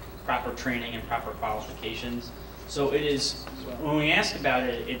have proper training and proper qualifications. So it is, when we ask about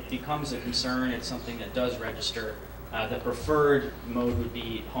it, it becomes a concern. It's something that does register. The preferred mode would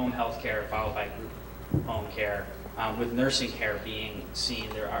be home health care followed by group home care, with nursing care being seen.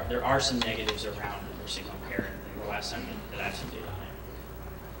 There are some negatives around nursing home care in the last time that I've seen data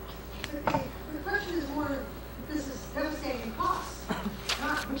on it. The question is more, this is devastating costs,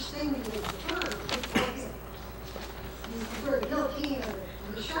 not which thing you would prefer. You prefer the guillotine or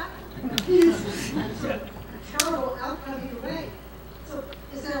the shotgun. It's a terrible outcome either way. So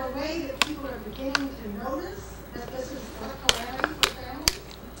is there a way that people are beginning to notice that this is a calamity for families?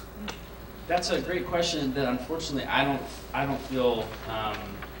 That's a great question that unfortunately I don't feel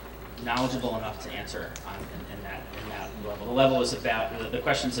knowledgeable enough to answer in that level. The level is about the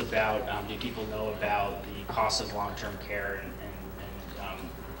question's about do people know about the cost of long-term care and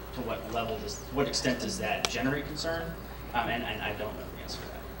to what extent does that generate concern? And I don't know the answer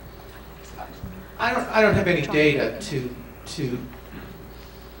to that. I don't have any data to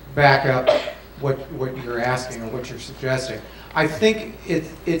back up what you're asking or what you're suggesting. I think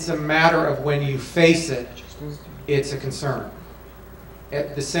it's a matter of when you face it, it's a concern.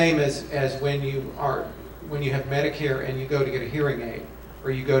 The same as when you have Medicare and you go to get a hearing aid,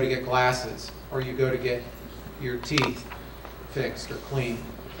 or you go to get glasses, or you go to get your teeth fixed or cleaned.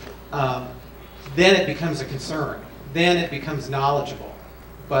 Then it becomes a concern. Then it becomes knowledgeable.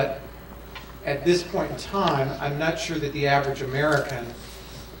 But at this point in time, I'm not sure that the average American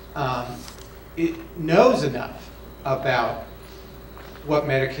knows enough about what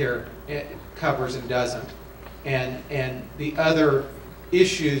Medicare covers and doesn't, and the other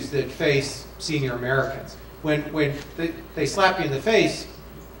issues that face senior Americans. When they slap you in the face,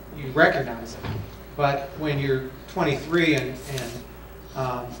 you recognize it. But when you're 23 and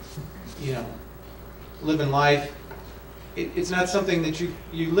you know, living life, it's not something that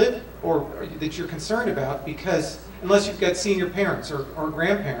you live or that you're concerned about, because unless you've got senior parents or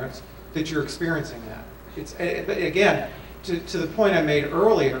grandparents that you're experiencing that. But again, to the point I made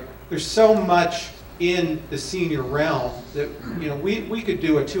earlier, there's so much in the senior realm that, you know, we could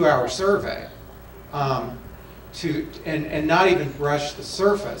do a 2-hour survey and not even brush the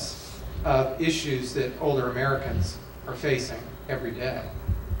surface of issues that older Americans are facing every day.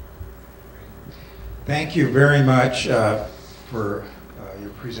 Thank you very much for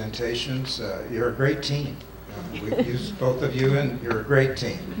your presentations. You're a great team. We've used both of you, and you're a great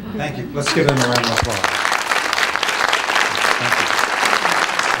team. Thank you. Let's give them a round of applause.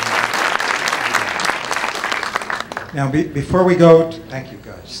 Now, before we go, thank you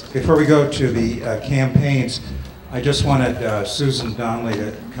guys. Before we go to the campaigns, I just wanted Susan Donnelly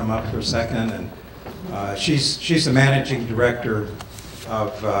to come up for a second, and she's the managing director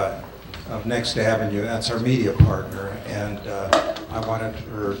of Next Avenue. That's our media partner, and I wanted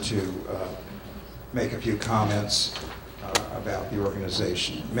her to make a few comments about the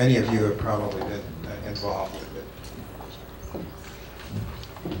organization. Many of you have probably been involved with it.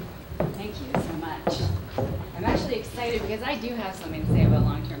 Thank you so much. I'm actually excited because I do have something to say about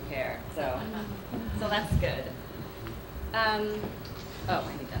long-term care, so that's good. I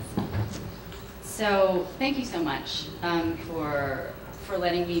think that's. So thank you so much for for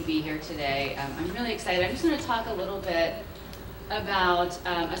letting me be here today. I'm really excited. I'm just going to talk a little bit about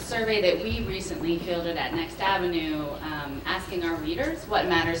a survey that we recently fielded at Next Avenue, asking our readers what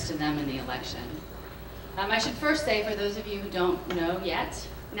matters to them in the election. I should first say, for those of you who don't know yet,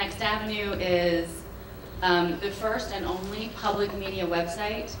 Next Avenue is the first and only public media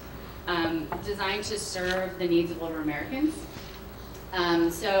website designed to serve the needs of older Americans.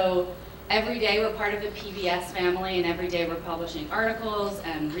 So every day we're part of the PBS family, and every day we're publishing articles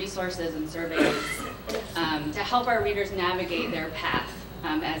and resources and surveys to help our readers navigate their path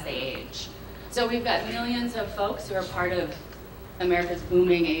as they age. So we've got millions of folks who are part of America's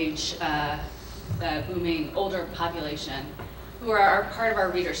booming older population, who are part of our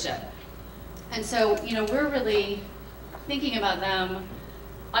readership. And so, you know, we're really thinking about them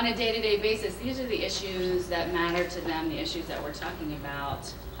on a day-to-day basis. These are the issues that matter to them, the issues that we're talking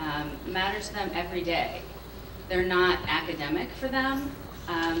about matter to them every day. They're not academic for them,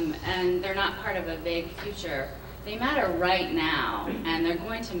 and they're not part of a vague future. They matter right now, and they're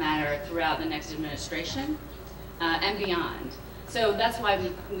going to matter throughout the next administration and beyond. So that's why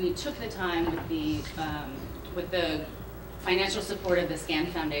we took the time with the financial support of the SCAN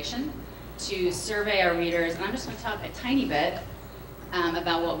Foundation to survey our readers. And I'm just going to talk a tiny bit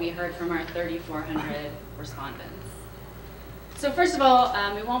about what we heard from our 3,400 respondents. So first of all,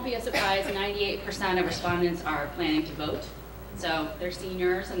 it won't be a surprise, 98% of respondents are planning to vote. So they're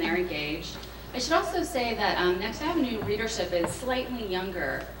seniors and they're engaged. I should also say that Next Avenue readership is slightly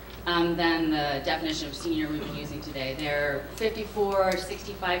younger than the definition of senior we've been using today. They're 54 to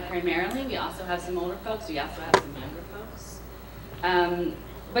 65 primarily. We also have some older folks. We also have some younger folks.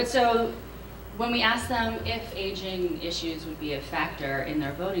 But so when we asked them if aging issues would be a factor in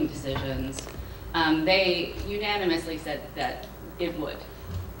their voting decisions, they unanimously said that it would.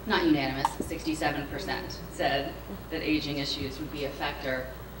 Not unanimous, 67% said that aging issues would be a factor.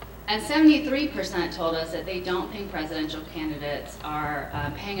 And 73% told us that they don't think presidential candidates are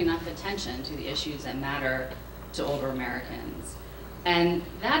paying enough attention to the issues that matter to older Americans. And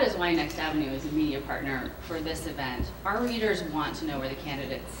that is why Next Avenue is a media partner for this event. Our readers want to know where the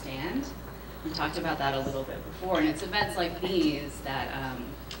candidates stand. We talked about that a little bit before, and it's events like these that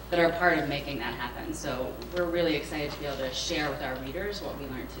are part of making that happen. So we're really excited to be able to share with our readers what we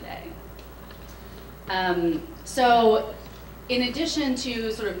learned today. So in addition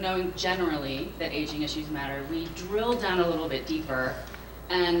to sort of knowing generally that aging issues matter, we drilled down a little bit deeper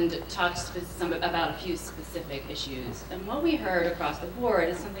and talked about a few specific issues. And what we heard across the board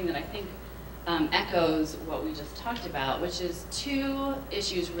is something that I think echoes what we just talked about, which is two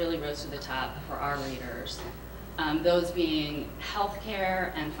issues really rose to the top for our readers, those being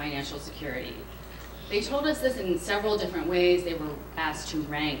healthcare and financial security. They told us this in several different ways. They were asked to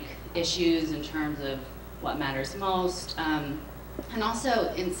rank issues in terms of what matters most, and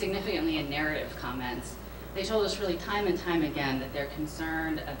also significantly in narrative comments. They told us really time and time again that they're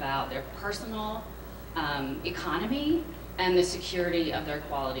concerned about their personal economy and the security of their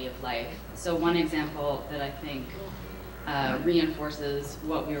quality of life. So one example that I think reinforces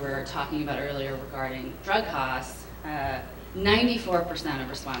what we were talking about earlier regarding drug costs, 94% of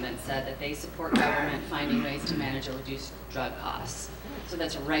respondents said that they support government finding ways to manage or reduce drug costs. So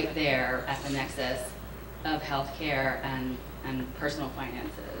that's right there at the nexus of healthcare and personal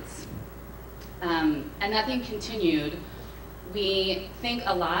finances. And that thing continued. We think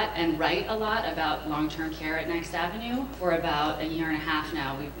a lot and write a lot about long-term care at Next Avenue. For about a year and a half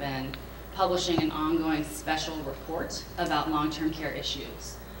now, we've been publishing an ongoing special report about long-term care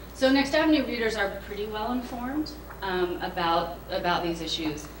issues. So Next Avenue readers are pretty well informed about these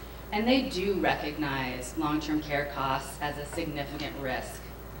issues, and they do recognize long-term care costs as a significant risk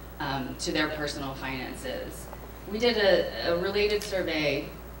to their personal finances. We did a related survey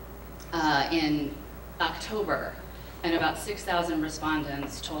in October, and about 6,000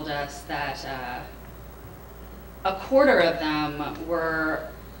 respondents told us that a quarter of them were,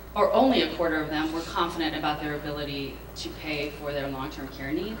 or only a quarter of them, were confident about their ability to pay for their long-term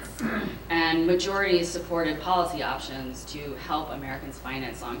care needs, and majority supported policy options to help Americans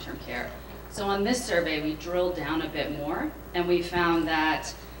finance long-term care. So on this survey, we drilled down a bit more, and we found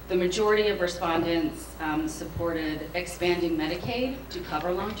that the majority of respondents supported expanding Medicaid to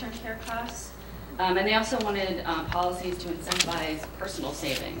cover long-term care costs. And they also wanted policies to incentivize personal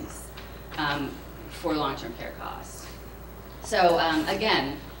savings for long-term care costs. So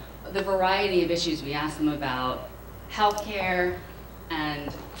again, the variety of issues we asked them about, healthcare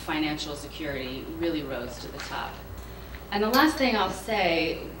and financial security, really rose to the top. And the last thing I'll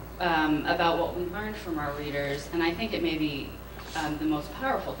say about what we learned from our readers, and I think it may be the most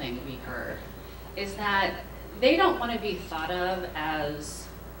powerful thing we heard, is that they don't want to be thought of as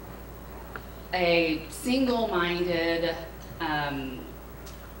a single-minded,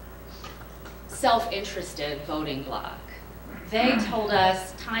 self-interested voting bloc. They told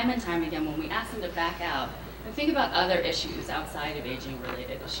us time and time again when we asked them to back out and think about other issues outside of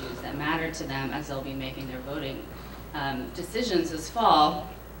aging-related issues that matter to them as they'll be making their voting decisions this fall.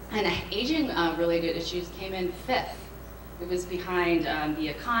 And aging-related issues came in 5th. It was behind the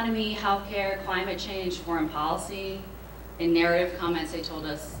economy, healthcare, climate change, foreign policy. In narrative comments, they told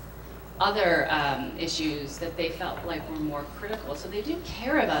us other issues that they felt like were more critical. So they do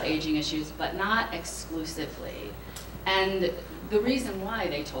care about aging issues, but not exclusively. And the reason why,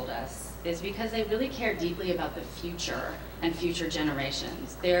 they told us, is because they really care deeply about the future and future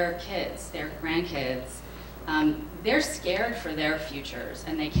generations, their kids, their grandkids. They're scared for their futures,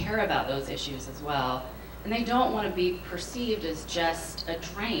 and they care about those issues as well. And they don't want to be perceived as just a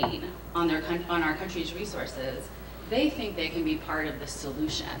drain on our country's resources. They think they can be part of the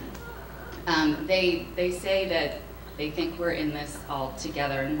solution. They say that they think we're in this all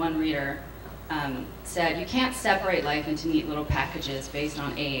together. And one reader said, "You can't separate life into neat little packages based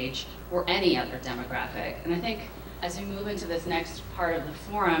on age or any other demographic." And I think as we move into this next part of the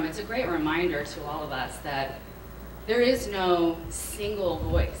forum, it's a great reminder to all of us that there is no single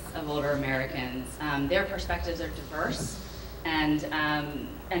voice of older Americans. Their perspectives are diverse and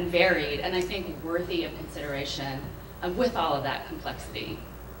varied, and I think worthy of consideration with all of that complexity.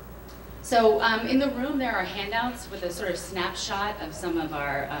 So in the room there are handouts with a sort of snapshot of some of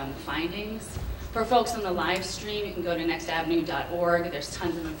our findings. For folks on the live stream, you can go to nextavenue.org. There's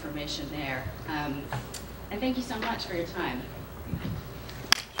tons of information there. And thank you so much for your time.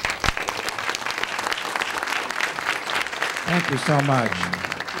 Thank you so much.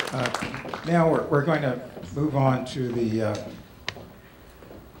 Now we're going to move on to the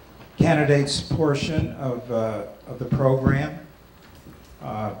candidates portion of the program.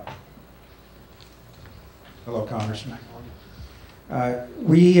 Hello, Congressman.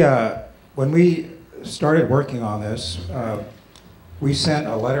 When we started working on this, we sent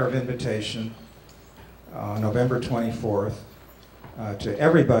a letter of invitation on November 24th to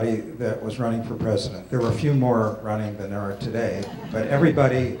everybody that was running for president. There were a few more running than there are today, but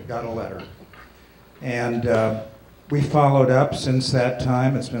everybody got a letter. And we followed up since that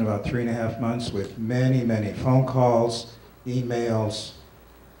time. It's been about 3.5 months with many, many phone calls, emails,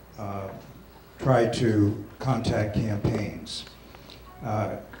 tried to contact campaigns.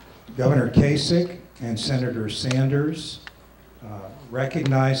 Governor Kasich and Senator Sanders,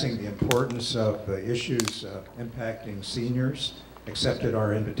 recognizing the importance of the issues impacting seniors, accepted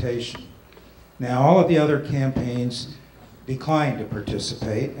our invitation. Now, all of the other campaigns declined to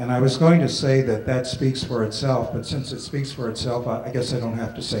participate, and I was going to say that that speaks for itself, but since it speaks for itself, I guess I don't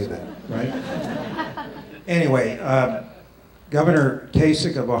have to say that, right? Anyway, Governor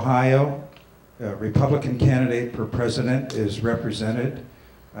Kasich of Ohio, Republican candidate for president, is represented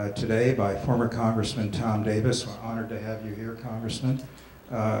today by former Congressman Tom Davis. We're honored to have you here, Congressman.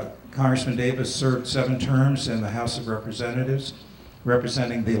 Congressman Davis served 7 terms in the House of Representatives,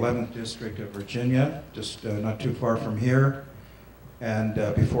 representing the 11th District of Virginia, just not too far from here. And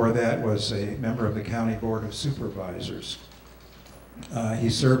before that was a member of the County Board of Supervisors. He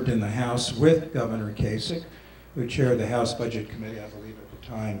served in the House with Governor Kasich, who chaired the House Budget Committee, I believe at the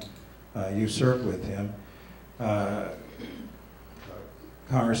time you served with him.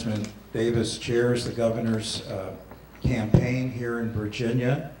 Congressman Davis chairs the governor's campaign here in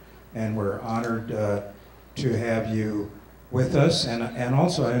Virginia, and we're honored to have you with us. And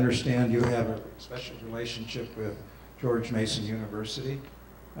also I understand you have a special relationship with George Mason University.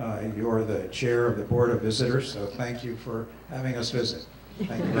 You're the chair of the Board of Visitors, so thank you for having us visit.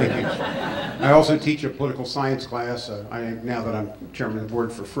 Thank you. Thank you. I also teach a political science class, now that I'm chairman of the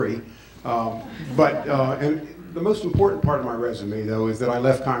board, for free. And the most important part of my resume, though, is that I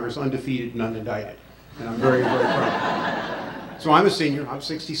left Congress undefeated and unindicted. And I'm very, very proud. So I'm a senior. I'm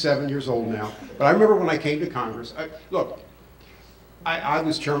 67 years old now. But I remember when I came to Congress, I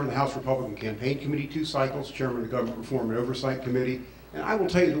was chairman of the House Republican Campaign Committee 2 cycles, chairman of the Government Reform and Oversight Committee. And I will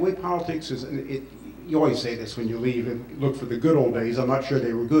tell you, the way politics is, you always say this when you leave and look for the good old days. I'm not sure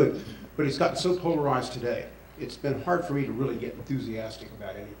they were good, but it's gotten so polarized today. It's been hard for me to really get enthusiastic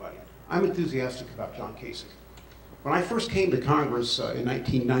about anybody. I'm enthusiastic about John Kasich. When I first came to Congress in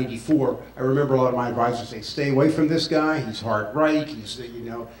 1994, I remember a lot of my advisors say, "Stay away from this guy. He's hard right.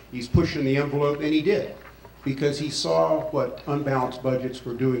 He's pushing the envelope," and he did, because he saw what unbalanced budgets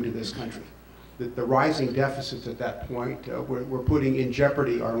were doing to this country. the rising deficits at that point were putting in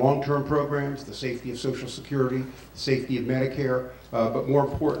jeopardy our long-term programs, the safety of Social Security, the safety of Medicare, but more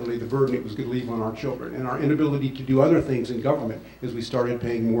importantly, the burden it was going to leave on our children, and our inability to do other things in government as we started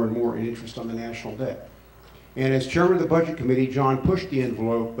paying more and more in interest on the national debt. And as chairman of the Budget Committee, John pushed the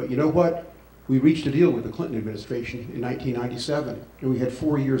envelope, but you know what? We reached a deal with the Clinton administration in 1997, and we had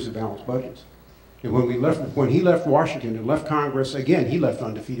 4 years of balanced budgets. And when he left Washington and left Congress, again, he left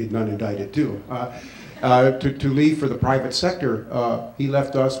undefeated and unindicted too, to leave for the private sector, he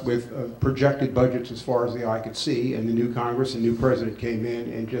left us with projected budgets as far as the eye could see, and the new Congress and new president came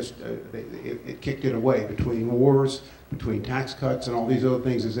in and just, it kicked it away between wars, between tax cuts and all these other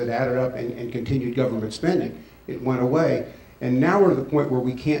things as it added up and continued government spending. It went away, and now we're at the point where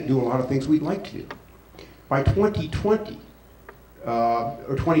we can't do a lot of things we'd like to do. By 2020, or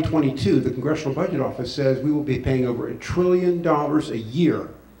 2022, the Congressional Budget Office says we will be paying over $1 trillion a year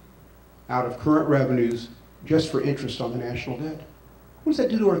out of current revenues just for interest on the national debt. What does that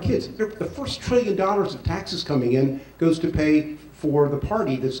do to our kids? The first $1 trillion of taxes coming in goes to pay for the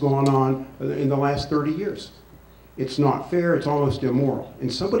party that's gone on in the last 30 years. It's not fair, it's almost immoral.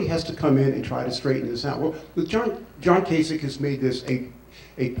 And somebody has to come in and try to straighten this out. Well, John Kasich has made this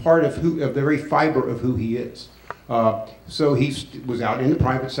a part of the very fiber of who he is. So he was out in the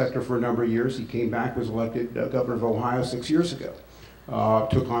private sector for a number of years. He came back, was elected governor of Ohio 6 years ago.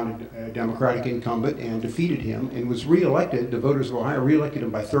 Took on a Democratic incumbent and defeated him and was reelected. The voters of Ohio reelected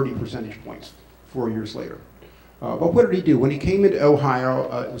him by 30 percentage points 4 years later. But what did he do? When he came into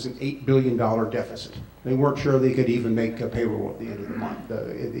Ohio, it was an $8 billion deficit. They weren't sure they could even make a payroll at the end of the month.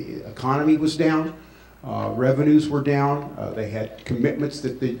 The economy was down, revenues were down, they had commitments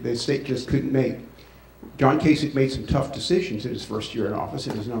that the state just couldn't make. John Kasich made some tough decisions in his first year in office,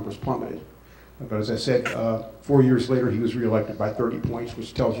 and his numbers plummeted. But as I said, 4 years later, he was reelected by 30 points,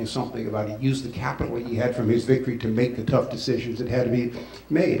 which tells you something about he used the capital he had from his victory to make the tough decisions that had to be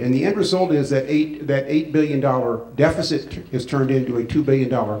made. And the end result is that $8 billion deficit has turned into a $2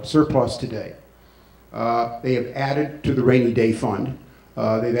 billion surplus today. They have added to the rainy day fund.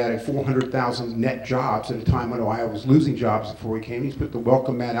 They've added 400,000 net jobs at a time when Ohio was losing jobs before he came. He's put the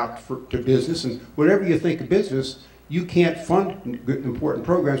welcome mat out to business, and whatever you think of business, you can't fund important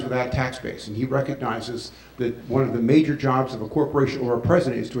programs without a tax base. And he recognizes that one of the major jobs of a corporation or a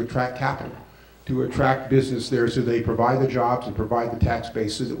president is to attract capital, to attract business there so they provide the jobs and provide the tax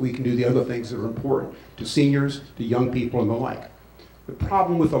base so that we can do the other things that are important to seniors, to young people, and the like. The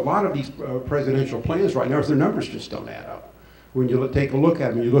problem with a lot of these presidential plans right now is their numbers just don't add up. When you take a look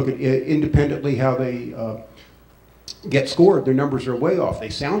at them, you look at independently how they get scored, their numbers are way off. They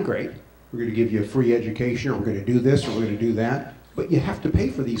sound great. We're going to give you a free education, or we're going to do this, or we're going to do that. But you have to pay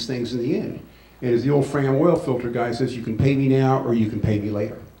for these things in the end. And as the old Fram oil filter guy says, you can pay me now or you can pay me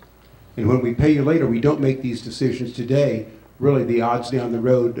later. And when we pay you later, we don't make these decisions today. Really, the odds down the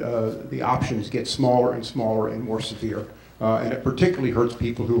road, the options get smaller and smaller and more severe. And it particularly hurts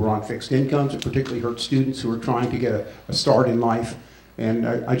people who are on fixed incomes. It particularly hurts students who are trying to get a start in life. And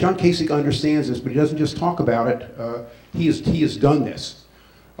John Kasich understands this, but he doesn't just talk about it. He has done this.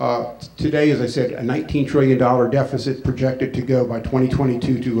 Today, as I said, a $19 trillion deficit projected to go by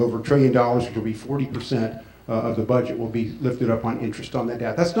 2022 to over $1 trillion, which will be 40% of the budget will be lifted up on interest on that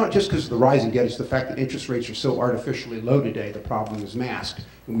debt. That's not just because of the rising debt, it's the fact that interest rates are so artificially low today. The problem is masked,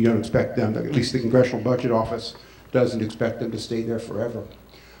 and we don't expect them, at least the Congressional Budget Office doesn't expect them to stay there forever.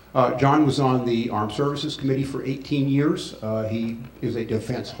 John was on the Armed Services Committee for 18 years. He is a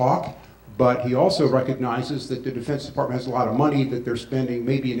defense hawk. But he also recognizes that the Defense Department has a lot of money that they're spending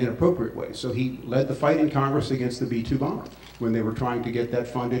maybe in inappropriate ways. So he led the fight in Congress against the B-2 bomber when they were trying to get that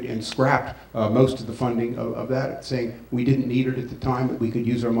funded and scrapped most of the funding of that, saying we didn't need it at the time, but we could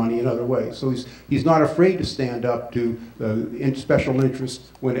use our money in other ways. So he's not afraid to stand up to special interests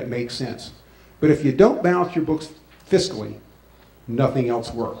when it makes sense. But if you don't balance your books fiscally, nothing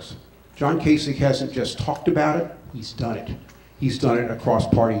else works. John Kasich hasn't just talked about it, he's done it. He's done it across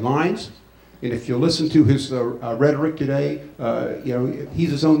party lines. And if you listen to his rhetoric today, he's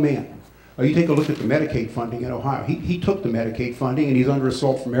his own man. You take a look at the Medicaid funding in Ohio. He took the Medicaid funding, and he's under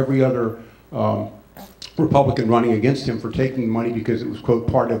assault from every other Republican running against him for taking money because it was, quote,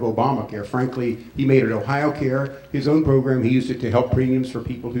 part of Obamacare. Frankly, he made it OhioCare, his own program. He used it to help premiums for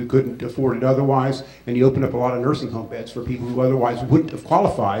people who couldn't afford it otherwise, and he opened up a lot of nursing home beds for people who otherwise wouldn't have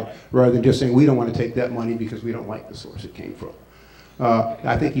qualified, rather than just saying, we don't want to take that money because we don't like the source it came from.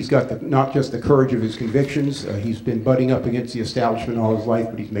 I think he's got not just the courage of his convictions, he's been butting up against the establishment all his life,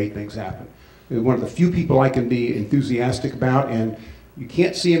 but he's made things happen. He's one of the few people I can be enthusiastic about, and You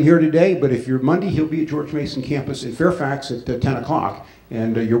can't see him here today, but if you're Monday, he'll be at George Mason campus in Fairfax at 10 o'clock.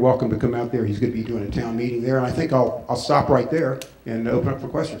 And you're welcome to come out there. He's going to be doing a town meeting there. And I think I'll stop right there and open up for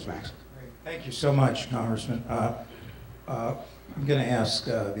questions, Max. Thank you so much, Congressman. I'm going to ask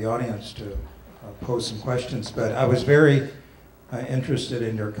the audience to pose some questions, but I was very interested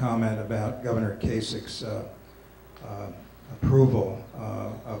in your comment about Governor Kasich's approval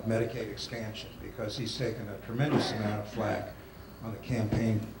of Medicaid expansion, because he's taken a tremendous amount of flack on the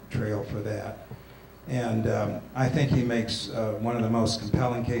campaign trail for that. And I think he makes one of the most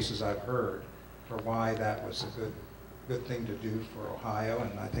compelling cases I've heard for why that was a good thing to do for Ohio,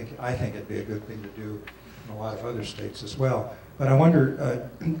 and I think it'd be a good thing to do in a lot of other states as well. But I wonder,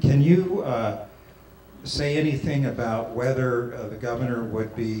 can you say anything about whether the governor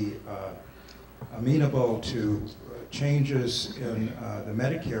would be amenable to changes in the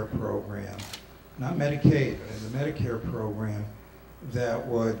Medicare program, not Medicaid, but in the Medicare program, that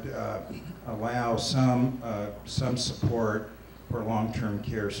would allow some support for long-term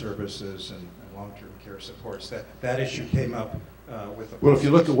care services and long-term care supports? That issue came up with the... Well, if you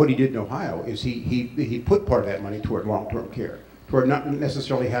look at what he did in Ohio, is he put part of that money toward long-term care, toward not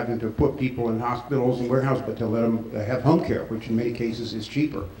necessarily having to put people in hospitals and warehouses, but to let them have home care, which in many cases is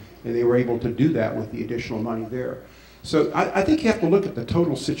cheaper. And they were able to do that with the additional money there. So I think you have to look at the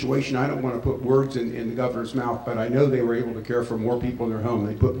total situation. I don't want to put words in the governor's mouth, but I know they were able to care for more people in their home.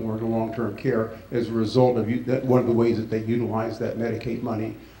 They put more into long-term care as a result of one of the ways that they utilized that Medicaid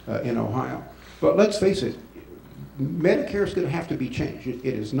money in Ohio. But let's face it, Medicare is going to have to be changed. It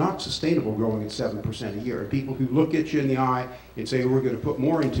is not sustainable growing at 7% a year. And people who look at you in the eye and say, we're going to put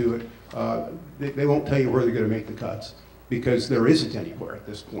more into it, they won't tell you where they're going to make the cuts, because there isn't anywhere at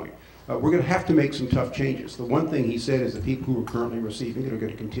this point. We're going to have to make some tough changes. The one thing he said is the people who are currently receiving it are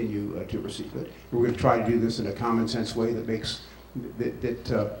going to continue to receive it. We're going to try to do this in a common sense way that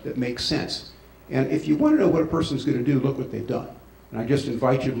makes sense. And if you want to know what a person's going to do, look what they've done. And I just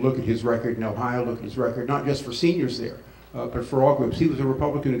invite you to look at his record in Ohio, look at his record, not just for seniors there, but for all groups. He was a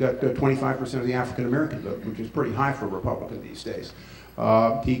Republican who got 25% of the African American vote, which is pretty high for a Republican these days.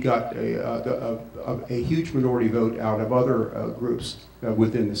 He got a huge minority vote out of other groups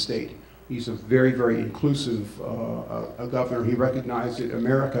within the state. He's a very, very inclusive governor. He recognized that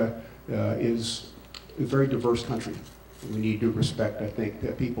America is a very diverse country. We need to respect, I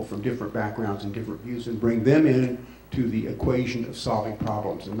think, people from different backgrounds and different views and bring them in to the equation of solving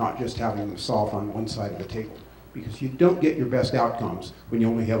problems and not just having them solve on one side of the table. Because you don't get your best outcomes when you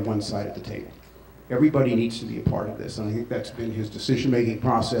only have one side of the table. Everybody needs to be a part of this, and I think that's been his decision-making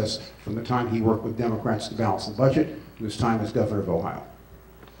process from the time he worked with Democrats to balance the budget to his time as governor of Ohio.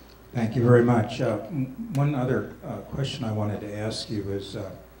 Thank you very much. One other question I wanted to ask you is,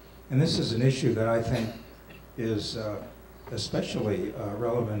 and this is an issue that I think is especially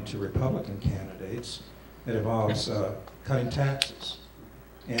relevant to Republican candidates. It involves cutting taxes.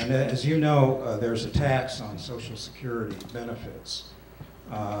 And as you know, there's a tax on Social Security benefits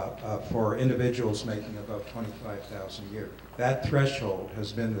for individuals making above $25,000 a year. That threshold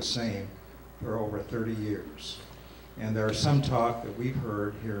has been the same for over 30 years. And there is some talk that we've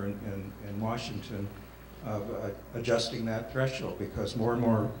heard here in Washington of adjusting that threshold, because more and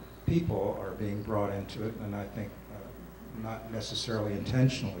more people are being brought into it, and I think not necessarily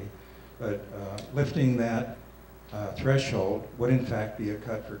intentionally, but lifting that threshold would in fact be a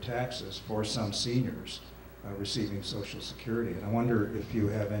cut for taxes for some seniors receiving Social Security. And I wonder if you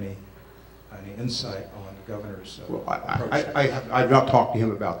have any insight on the governor's approach. I've not talked to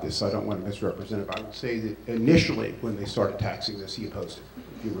him about this, so I don't want to misrepresent it, but I would say that initially when they started taxing this, he opposed it.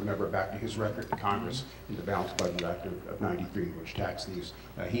 If you remember back to his record to Congress in the Balanced Budget Act of '93, which taxed these,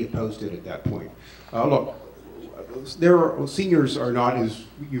 he opposed it at that point. Look, seniors are not, as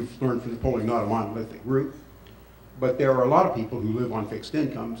you've learned from the polling, not a monolithic group. But there are a lot of people who live on fixed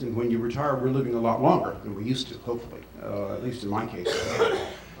incomes, and when you retire, we're living a lot longer than we used to, hopefully, at least in my case.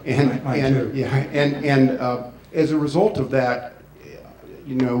 And as a result of that,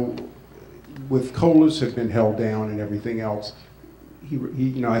 you know, with COLAs have been held down and everything else,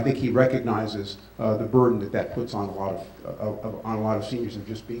 I think he recognizes the burden that puts on a lot of seniors of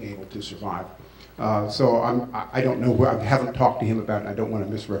just being able to survive. So I don't know I haven't talked to him about it, and I don't want to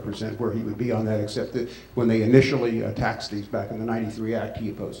misrepresent where he would be on that, except that when they initially taxed these back in the '93 Act,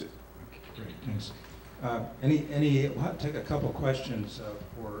 he opposed it. Great, thanks. We'll take a couple questions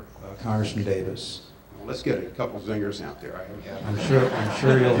for Congressman Davis. Well, let's get a couple zingers out there. I'm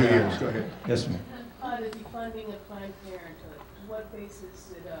sure you'll have. Years. Go ahead. Yes, ma'am. The defunding of Planned Parenthood. What basis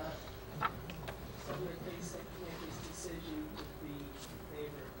did Senator Kasich make his decision to be in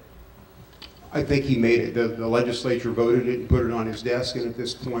favor of it? I think he made it. The legislature voted it and put it on his desk, and at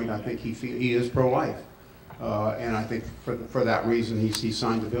this point, I think he is pro-life. And I think for that reason, he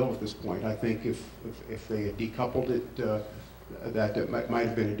signed the bill at this point. I think if they had decoupled it, that might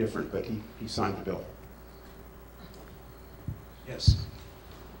have been different, but he signed the bill. Yes.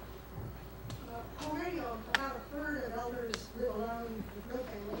 Already about a third of elders live alone with no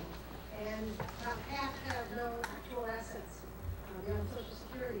family, and about half have no actual assets beyond Social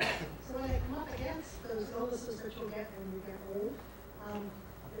Security. So when they come up against those illnesses that you'll get when you get old,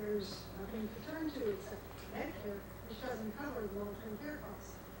 there's nothing to turn to except Medicare, which doesn't cover the long-term care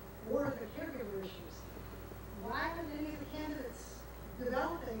costs or the caregiver issues. Why aren't any of the candidates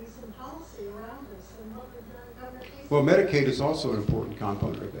developing some policy around this and what the government takes? Well, Medicaid is also an important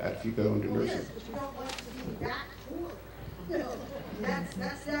component of that if you go into Well, nursing. yes, but you don't want to be that poor. You know,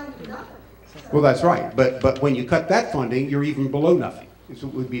 that's down to nothing. So, Well, that's right, but when you cut that funding, you're even below nothing, is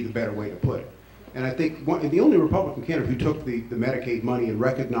what would be the better way to put it. And I think the only Republican candidate who took the Medicaid money and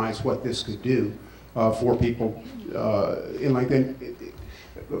recognized what this could do for people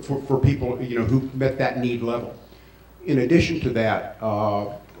for people who met that need level. In addition to that,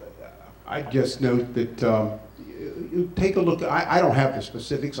 I just note that you take a look. I don't have the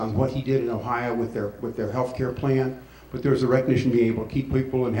specifics on what he did in Ohio with their health care plan, but there's a recognition of being able to keep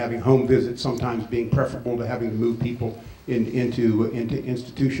people and having home visits sometimes being preferable to having to move people into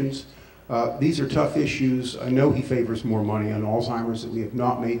institutions. These are tough issues. I know he favors more money on Alzheimer's, that we have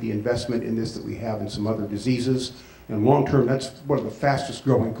not made the investment in this that we have in some other diseases. And long term, that's one of the fastest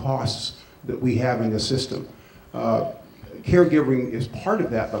growing costs that we have in the system. Caregiving is part of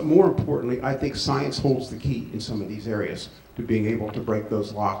that, but more importantly, I think science holds the key in some of these areas to being able to break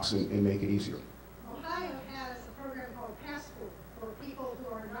those locks and make it easier. Ohio has a program called Passport for people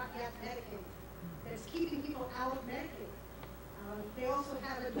who are not yet Medicaid. That's keeping people out of Medicaid. They also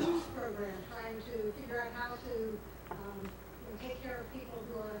have a news program trying to figure out how to take care of people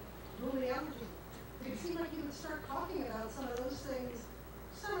who are newly eligible. It seems like you would start talking about some of those things.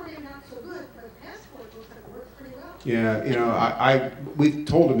 Some are maybe not so good, but Passport looks like it works pretty well. Yeah, we've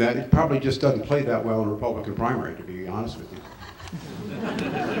told him that. It probably just doesn't play that well in a Republican primary, to be honest with you.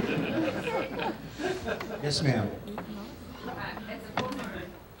 Yes, ma'am. As a former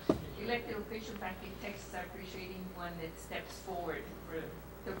elected official back in Texas, I appreciate anyone that steps forward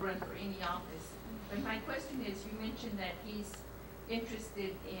to run for any office. But my question is, you mentioned that he's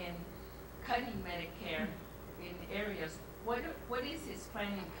interested in cutting Medicare in areas. What is his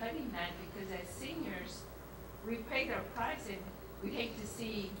plan in cutting that? Because as seniors, we paid our price, and we hate to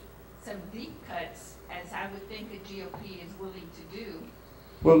see some deep cuts, as I would think a GOP is willing to do.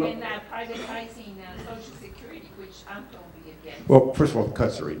 Well, And privatizing Social Security, which I'm totally against. Well, first of all, the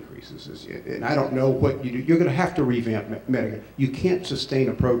cuts are increases, and I don't know what you do. You're going to have to revamp Medicare. You can't sustain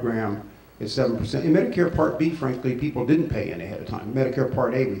a program at 7%. In Medicare Part B, frankly, people didn't pay in ahead of time. Medicare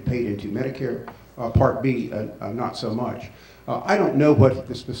Part A, we paid into. Medicare Part B, not so much. I don't know what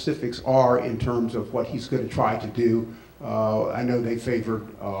the specifics are in terms of what he's going to try to do. I know they favored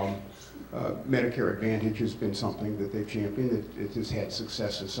Medicare Advantage has been something that they've championed. It has had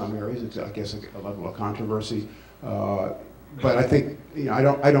success in some areas. It's, I guess, a level of controversy. But I think, I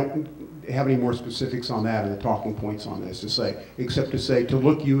don't have any more specifics on that and the talking points on this to say, except to say, to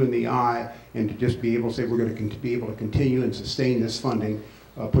look you in the eye and to just be able to say we're going to be able to continue and sustain this funding,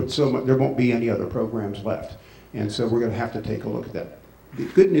 there won't be any other programs left. And so we're going to have to take a look at that. The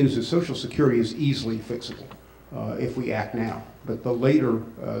good news is Social Security is easily fixable if we act now. But the later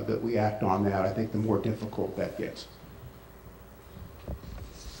that we act on that, I think the more difficult that gets.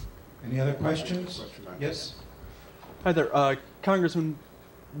 Any other questions? Yes? Hi there, Congressman.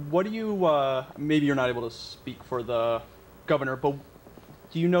 What do you, maybe you're not able to speak for the governor, but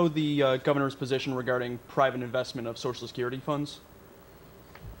do you know the governor's position regarding private investment of Social Security funds?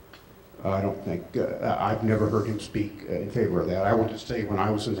 I don't think, I've never heard him speak in favor of that. I will just say when I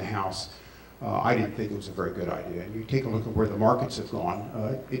was in the House, I didn't think it was a very good idea. And you take a look at where the markets have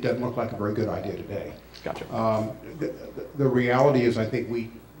gone, it doesn't look like a very good idea today. Gotcha. The reality is I think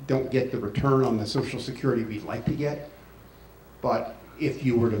we don't get the return on the Social Security we'd like to get. But if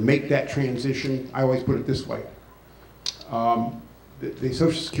you were to make that transition, I always put it this way. The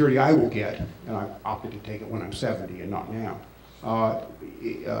Social Security I will get, and I opted to take it when I'm 70 and not now,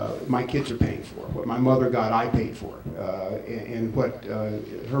 my kids are paying for. What my mother got, I paid for. And what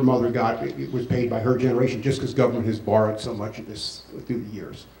her mother got, it was paid by her generation just because government has borrowed so much of this through the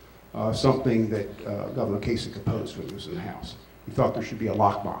years. Something that Governor Kasich opposed when he was in the House. He thought there should be a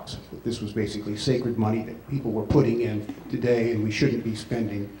lockbox. That this was basically sacred money that people were putting in today and we shouldn't be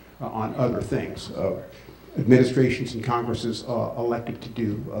spending on other things. Administrations and Congresses elected to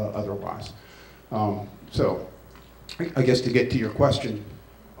do otherwise. So I guess to get to your question,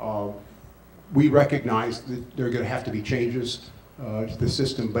 we recognize that there are going to have to be changes to the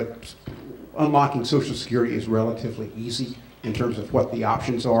system, but unlocking Social Security is relatively easy in terms of what the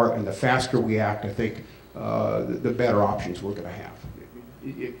options are, and the faster we act, I think, the better options we're going to have.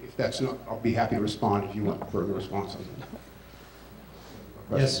 If that's not, I'll be happy to respond if you want further response on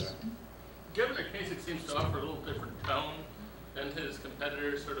that. Yes. Governor Kasich seems to offer a little different tone than his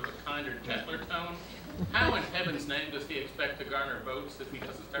competitors, sort of a kinder, gentler tone. How in heaven's name does he expect to garner votes if he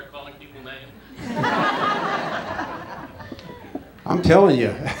doesn't start calling people names? I'm telling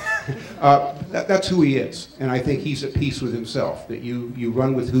you, that's who he is. And I think he's at peace with himself, that you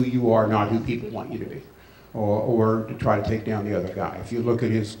run with who you are, not who people want you to be, or to try to take down the other guy. If you look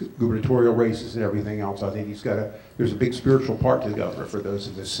at his gubernatorial races and everything else, I think there's a big spiritual part to the governor for those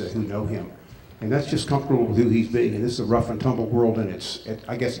of us who know him. And that's just comfortable with who he's being. And this is a rough and tumble world, and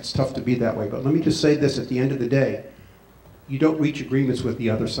I guess it's tough to be that way. But let me just say this, at the end of the day, you don't reach agreements with the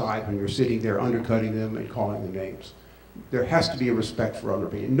other side when you're sitting there undercutting them and calling them names. There has to be a respect for other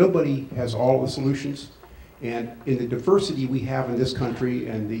opinion. Nobody has all the solutions. And in the diversity we have in this country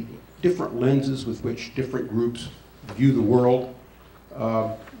and the different lenses with which different groups view the world,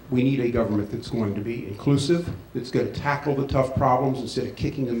 we need a government that's going to be inclusive, that's going to tackle the tough problems instead of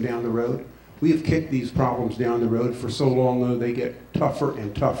kicking them down the road. We have kicked these problems down the road for so long, though, they get tougher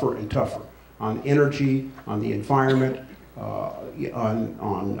and tougher and tougher. On energy, on the environment,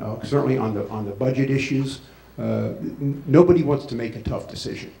 certainly on the budget issues. Nobody wants to make a tough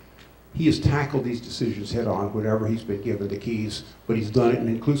decision. He has tackled these decisions head on whenever he's been given the keys, but he's done it in an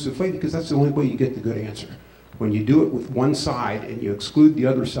inclusive way because that's the only way you get the good answer. When you do it with one side and you exclude the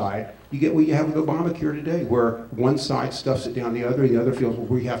other side, you get what you have with Obamacare today, where one side stuffs it down the other and the other feels, well,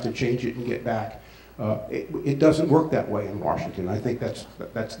 we have to change it and get back. It doesn't work that way in Washington. I think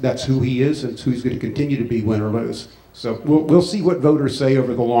that's who he is, and it's who he's going to continue to be, win or lose. So we'll see what voters say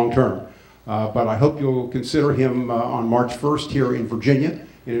over the long term. But I hope you'll consider him on March 1st here in Virginia,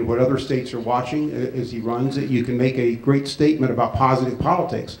 and in what other states are watching as he runs it. You can make a great statement about positive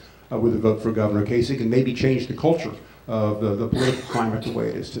politics with a vote for Governor Kasich, and maybe change the culture of the political climate the way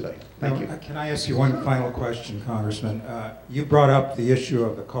it is today. Thank you. Can I ask you one final question, Congressman? You brought up the issue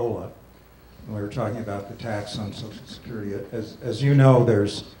of the COLA. We were talking about the tax on Social Security. As you know,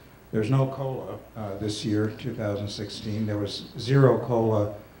 there's no COLA this year, 2016. There was zero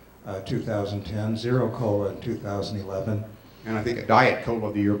COLA 2010, zero COLA in 2011. And I think a diet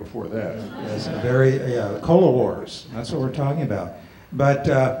COLA the year before that. Yes, the COLA wars. That's what we're talking about. But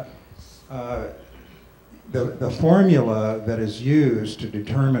the formula that is used to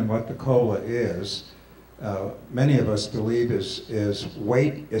determine what the COLA is, many of us believe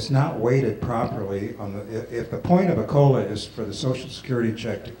is not weighted properly on the. If the point of a COLA is for the Social Security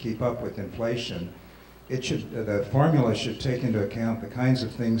check to keep up with inflation, the formula should take into account the kinds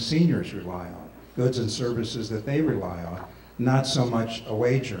of things seniors rely on, goods and services that they rely on, not so much a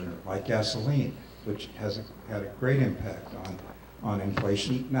wage earner like gasoline, which has had a great impact on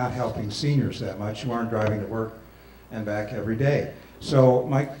inflation, not helping seniors that much who aren't driving to work and back every day. So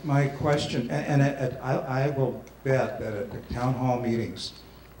my question, and I will bet that at the town hall meetings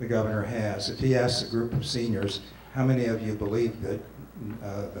the governor has, if he asks a group of seniors, how many of you believe that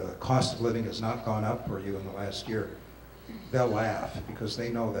the cost of living has not gone up for you in the last year, they'll laugh because they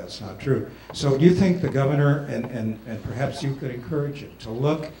know that's not true. So do you think the governor, and perhaps you could encourage him to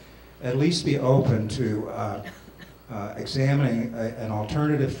look, at least be open to examining an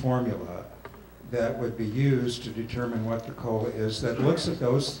alternative formula that would be used to determine what the COLA is, that looks at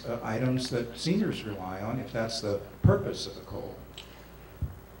those items that seniors rely on, if that's the purpose of the COLA?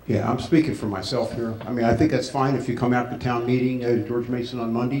 Yeah, I'm speaking for myself here. I mean, I think that's fine if you come out to town meeting at George Mason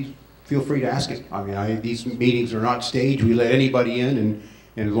on Mondays. Feel free to ask it. I mean, these meetings are not staged. We let anybody in, and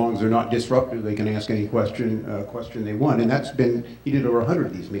as long as they're not disruptive, they can ask any question they want. And that's been, he did over 100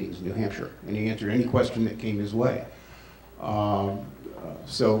 of these meetings in New Hampshire, and he answered any question that came his way.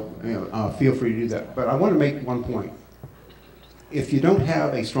 So, feel free to do that. But I want to make one point. If you don't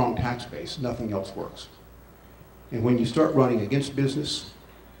have a strong tax base, nothing else works. And when you start running against business,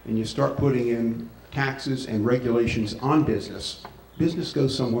 and you start putting in taxes and regulations on business, business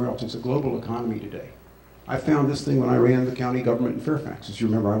goes somewhere else. It's a global economy today. I found this thing when I ran the county government in Fairfax. As you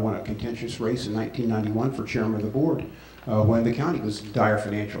remember, I won a contentious race in 1991 for chairman of the board when the county was in dire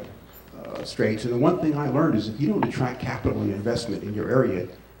financial straits. And the one thing I learned is if you don't attract capital and investment in your area,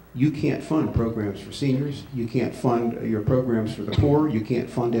 you can't fund programs for seniors, you can't fund your programs for the poor, you can't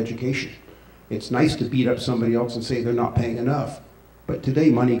fund education. It's nice to beat up somebody else and say they're not paying enough, but today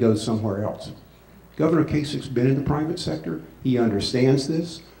money goes somewhere else. Governor Kasich's been in the private sector. He understands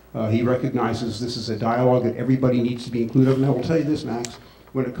this. He recognizes this is a dialogue that everybody needs to be included in. And I will tell you this, Max,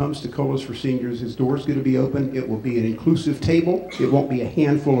 when it comes to COLAs for seniors, his door's going to be open. It will be an inclusive table. It won't be a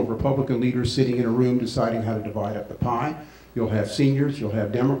handful of Republican leaders sitting in a room deciding how to divide up the pie. You'll have seniors, you'll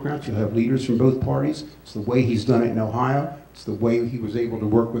have Democrats, you'll have leaders from both parties. It's the way he's done it in Ohio. It's the way he was able to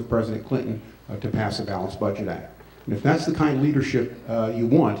work with President Clinton to pass a Balanced Budget Act. And if that's the kind of leadership you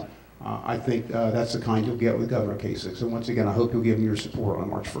want, I think that's the kind you'll get with Governor Kasich. So once again, I hope you'll give him your support on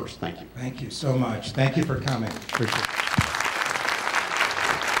March 1st. Thank you. Thank you so much. Thank you for coming. Appreciate it.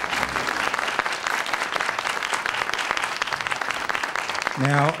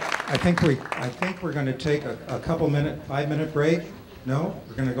 Now, I think we're going to take a 5-minute break. No,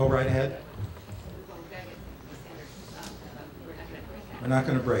 we're going to go right ahead. We're not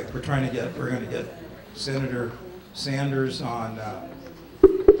going to break. We're going to get Senator Sanders on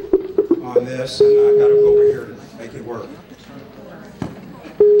this, and I've got to go over here to make it work.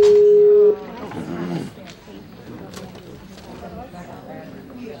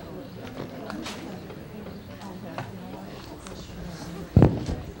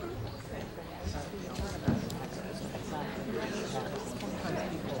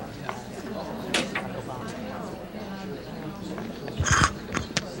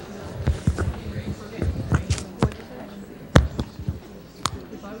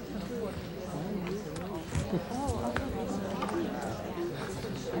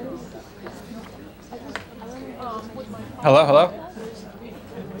 Hello, hello?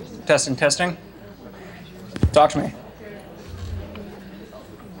 Testing, testing. Talk to me.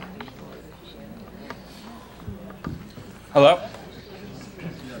 Hello?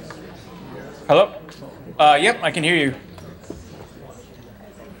 Hello? Yep, I can hear you.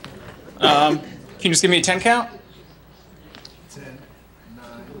 Can you just give me a 10 count? 10, 9,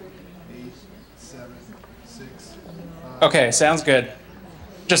 8, 7, 6, 5. Okay, sounds good.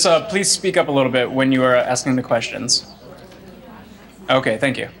 Just please speak up a little bit when you are asking the questions. Okay,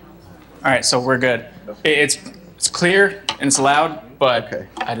 thank you. All right, so we're good. It's clear and it's loud, but Okay.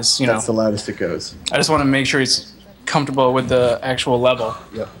 I just, That's the loudest it goes. I just want to make sure he's comfortable with the actual level.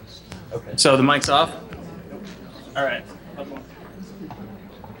 Yep. Okay. So the mic's off? All right.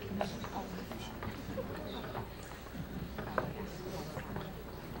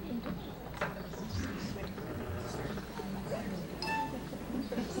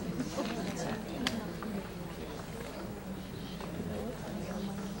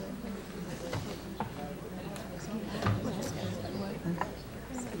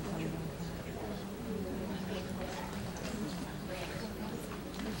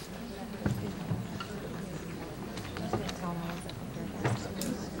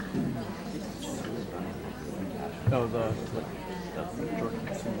 No, the Jordan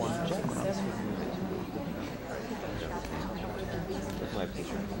one. My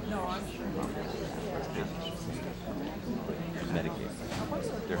picture. Medicaid.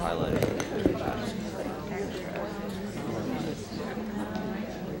 They're highlighted.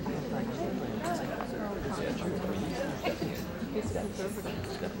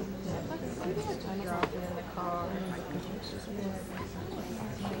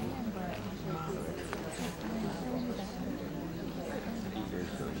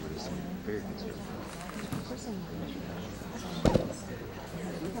 Very conservative.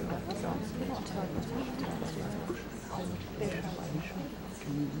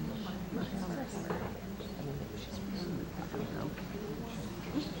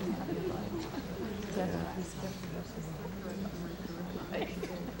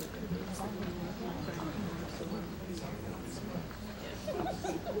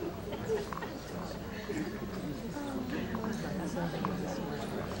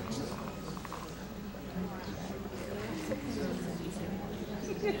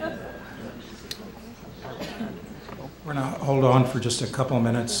 We're going to hold on for just a couple of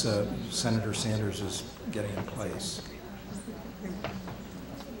minutes. Senator Sanders is getting in place.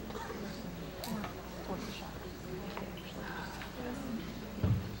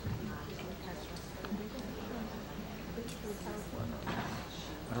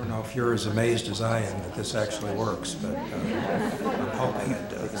 I don't know if you're as amazed as I am that this actually works, but I'm hoping it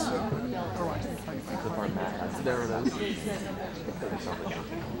does. There it is.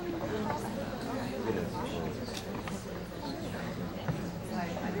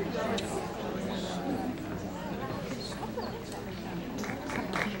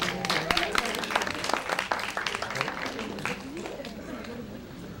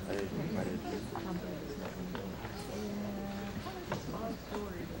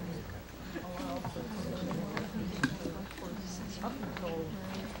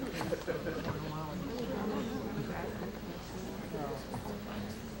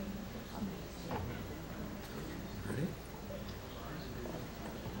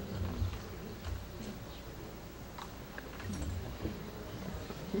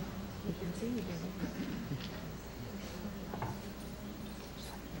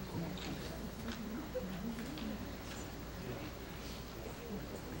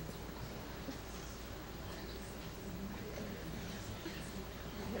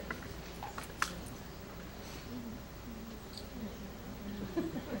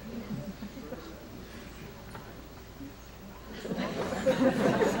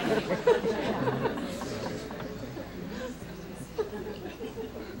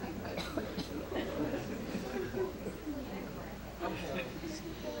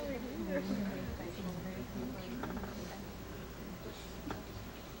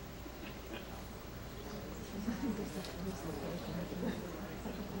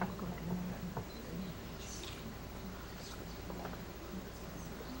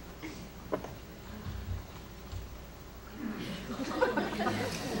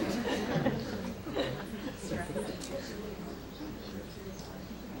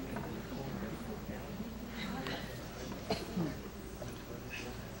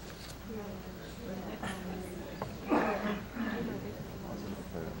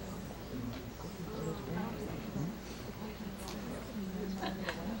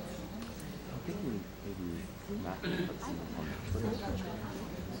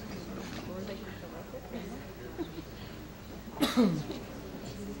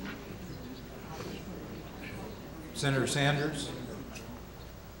 Senator Sanders?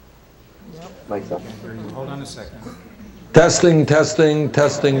 Mike's up. Hold on a second. Testing, testing,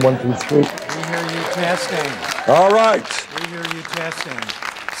 testing, 1, 2, 3. We hear you testing. All right. We hear you testing.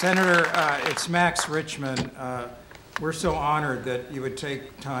 Senator, it's Max Richmond. We're so honored that you would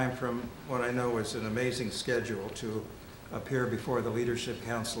take time from what I know is an amazing schedule to appear before the Leadership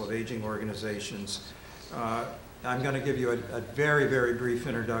Council of Aging Organizations. I'm going to give you a very, very brief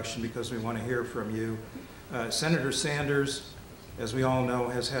introduction because we want to hear from you. Senator Sanders, as we all know,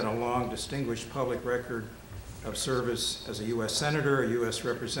 has had a long, distinguished public record of service as a U.S. Senator, a U.S.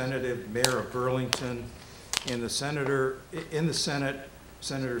 Representative, Mayor of Burlington. In the Senate,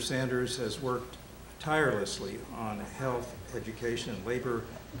 Senator Sanders has worked tirelessly on Health, Education, and Labor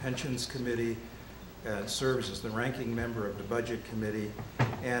Pensions Committee, and serves as the ranking member of the Budget Committee.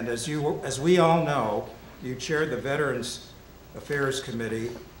 And as we all know, you chaired the Veterans Affairs Committee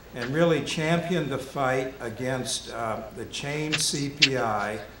and really championed the fight against the chain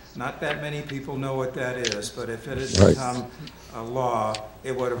CPI. Not that many people know what that is, but if it had become a law,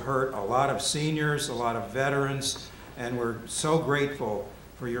 it would have hurt a lot of seniors, a lot of veterans, and we're so grateful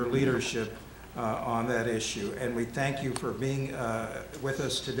for your leadership on that issue. And we thank you for being with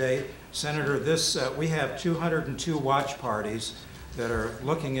us today. Senator, we have 202 watch parties that are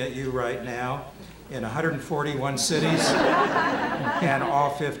looking at you right now in 141 cities and all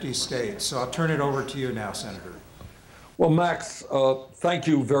 50 states. So I'll turn it over to you now, Senator. Well, Max, thank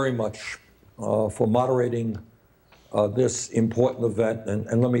you very much for moderating this important event.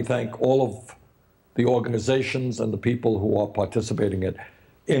 And let me thank all of the organizations and the people who are participating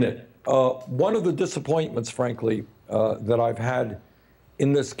in it. One of the disappointments, frankly, that I've had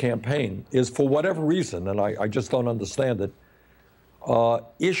in this campaign is, for whatever reason, and I just don't understand it,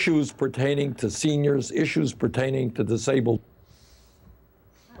 issues pertaining to seniors, issues pertaining to disabled,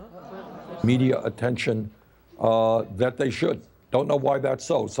 media attention that they should. Don't know why that's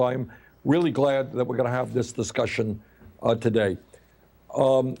so. So I'm really glad that we're going to have this discussion today.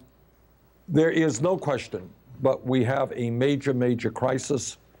 There is no question, but we have a major, major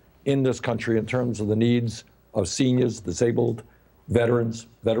crisis in this country in terms of the needs of seniors, disabled, veterans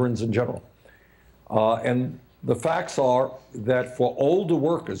in general. And the facts are that for older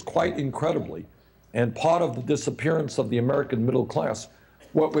workers, quite incredibly, and part of the disappearance of the American middle class,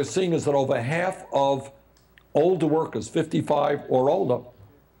 what we're seeing is that over half of older workers, 55 or older,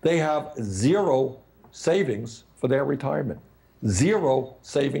 they have zero savings for their retirement. Zero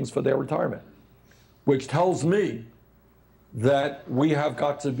savings for their retirement, which tells me that we have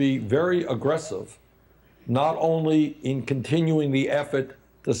got to be very aggressive, not only in continuing the effort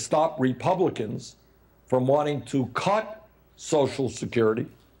to stop Republicans from wanting to cut Social Security,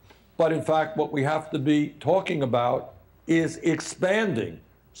 but in fact what we have to be talking about is expanding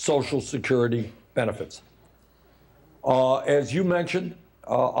Social Security benefits. As you mentioned,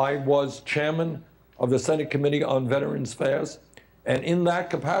 I was chairman of the Senate Committee on Veterans Affairs, and in that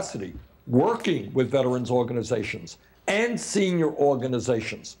capacity, working with veterans organizations and senior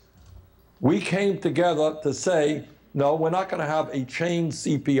organizations, we came together to say, no, we're not going to have a chain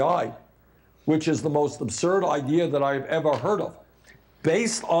CPI, which is the most absurd idea that I've ever heard of,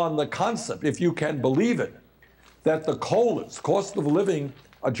 based on the concept, if you can believe it, that the COLAs, cost of living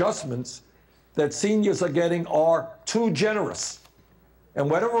adjustments, that seniors are getting are too generous. And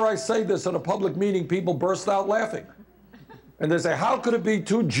whenever I say this at a public meeting, people burst out laughing. And they say, how could it be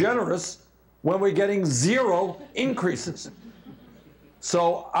too generous when we're getting zero increases?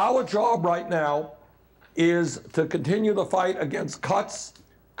 So our job right now is to continue the fight against cuts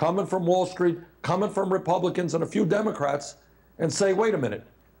coming from Wall Street, coming from Republicans and a few Democrats, and say, wait a minute,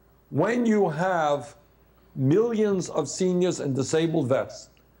 when you have millions of seniors and disabled vets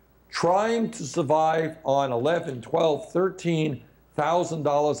trying to survive on $11,000, $12,000,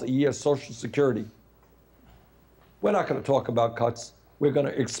 $13,000 a year Social Security, we're not going to talk about cuts. We're going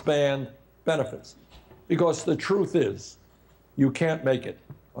to expand benefits. Because the truth is, you can't make it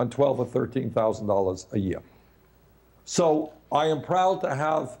on $12,000 or $13,000 a year. So I am proud to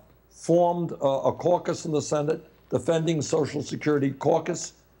have formed a caucus in the Senate, Defending Social Security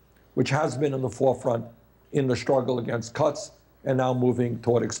Caucus, which has been in the forefront in the struggle against cuts and now moving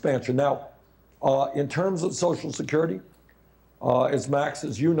toward expansion. Now, in terms of Social Security, as Max,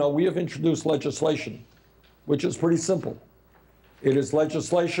 as you know, we have introduced legislation, which is pretty simple. It is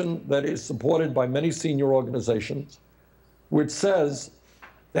legislation that is supported by many senior organizations, which says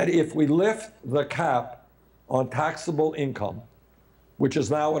that if we lift the cap on taxable income, which is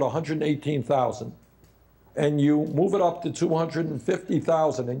now at $118,000, and you move it up to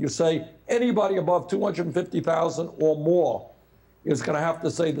 $250,000, and you say anybody above $250,000 or more is going to have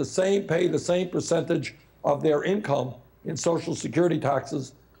to pay the same percentage of their income in Social Security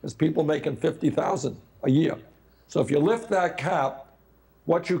taxes as people making $50,000 a year. So if you lift that cap,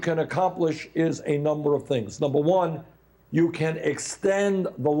 what you can accomplish is a number of things. Number one, you can extend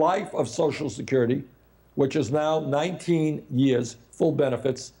the life of Social Security, which is now 19 years, full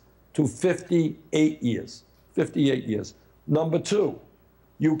benefits, to 58 years. 58 years. Number two,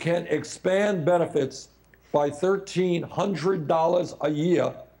 you can expand benefits by $1,300 a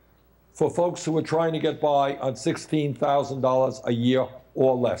year for folks who are trying to get by on $16,000 a year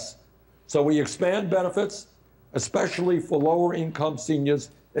or less. So we expand benefits, especially for lower income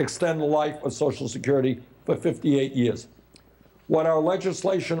seniors, extend the life of Social Security for 58 years. What our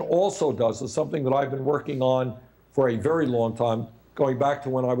legislation also does is something that I've been working on for a very long time, going back to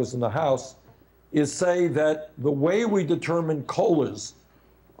when I was in the House, is say that the way we determine COLAs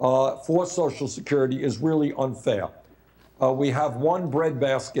for Social Security is really unfair. We have one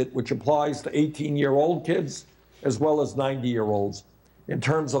breadbasket which applies to 18-year-old kids as well as 90-year-olds in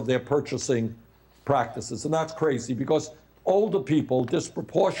terms of their purchasing practices. And that's crazy because older people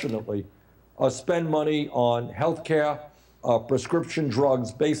disproportionately spend money on health care, prescription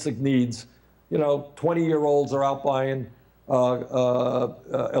drugs, basic needs. You know, 20-year-olds are out buying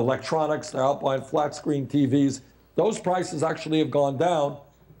electronics, they're out buying flat screen TVs. Those prices actually have gone down.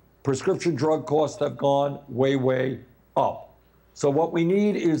 Prescription drug costs have gone way, way up. So what we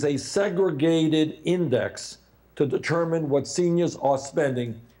need is a segregated index to determine what seniors are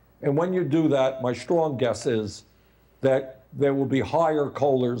spending. And when you do that, my strong guess is that there will be higher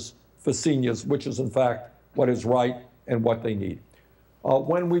COLAs for seniors, which is in fact what is right and what they need.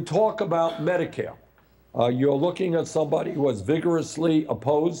 When we talk about Medicare, you're looking at somebody who has vigorously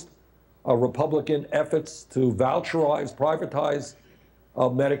opposed Republican efforts to voucherize, privatize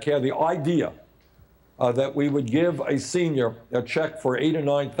Medicare. The idea that we would give a senior a check for $8,000 or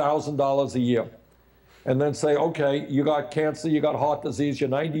 $9,000 a year and then say, okay, you got cancer, you got heart disease, you're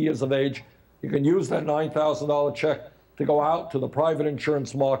 90 years of age, you can use that $9,000 check to go out to the private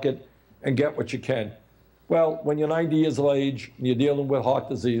insurance market and get what you can. Well, when you're 90 years of age and you're dealing with heart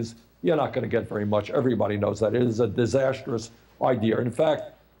disease, you're not going to get very much. Everybody knows that. It is a disastrous idea. In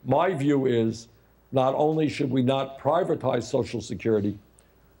fact, my view is not only should we not privatize Social Security,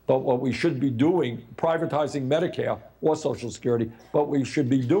 but what we should be doing, privatizing Medicare or Social Security, what we should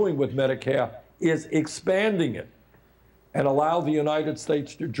be doing with Medicare is expanding it and allow the United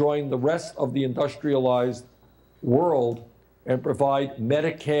States to join the rest of the industrialized world and provide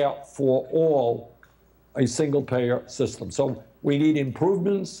Medicare for all, a single-payer system. So we need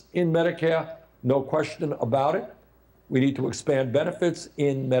improvements in Medicare, no question about it. We need to expand benefits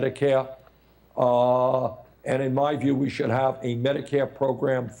in Medicare. And in my view, we should have a Medicare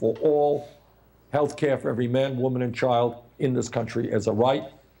program for all, health care for every man, woman, and child in this country as a right,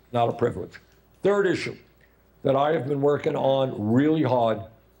 not a privilege. Third issue that I have been working on really hard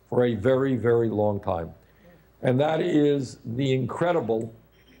for a very, very long time, and that is the incredible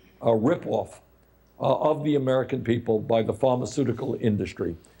ripoff of the American people by the pharmaceutical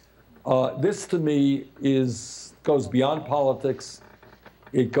industry. This, to me, goes beyond politics.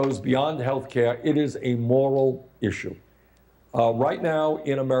 It goes beyond healthcare. It is a moral issue. Right now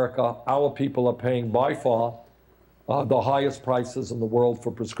in America, our people are paying by far the highest prices in the world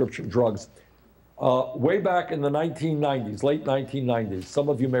for prescription drugs. Way back in the 1990s, late 1990s, some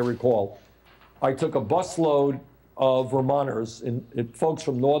of you may recall, I took a busload of Vermonters, folks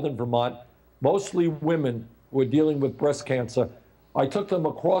from northern Vermont, mostly women who were dealing with breast cancer. I took them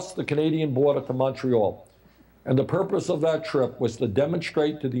across the Canadian border to Montreal. And the purpose of that trip was to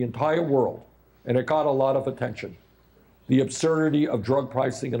demonstrate to the entire world, and it got a lot of attention, the absurdity of drug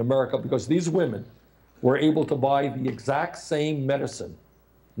pricing in America, because these women were able to buy the exact same medicine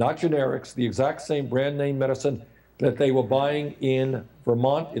not generics, the exact same brand name medicine that they were buying in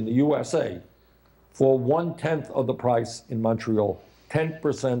Vermont in the USA for 1/10 of the price in Montreal,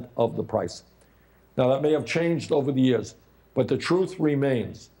 10% of the price. Now that may have changed over the years, but the truth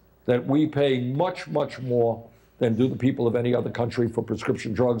remains that we pay much, much more than do the people of any other country for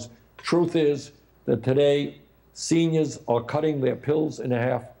prescription drugs. Truth is that today seniors are cutting their pills in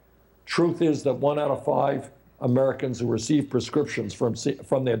half. Truth is that 1 out of 5 Americans who receive prescriptions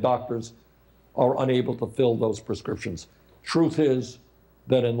from their doctors are unable to fill those prescriptions. Truth is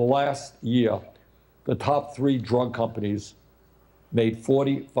that in the last year, the top 3 drug companies made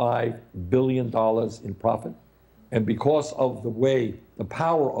 $45 billion in profit. And because of the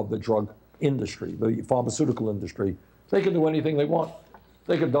power of the drug industry, the pharmaceutical industry, they can do anything they want.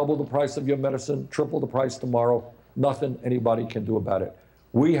 They can double the price of your medicine, triple the price tomorrow. Nothing anybody can do about it.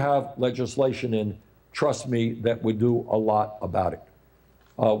 We have legislation in, trust me, that would do a lot about it.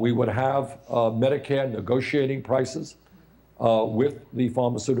 We would have Medicare negotiating prices with the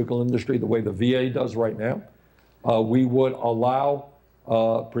pharmaceutical industry the way the VA does right now. We would allow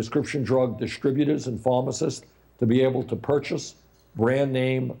prescription drug distributors and pharmacists to be able to purchase brand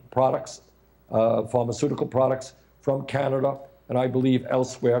name products, pharmaceutical products from Canada, and I believe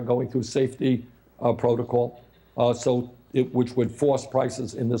elsewhere, going through safety protocol, which would force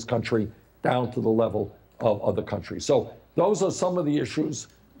prices in this country down to the level of other countries. So those are some of the issues,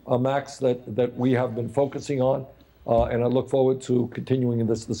 Max, that we have been focusing on, and I look forward to continuing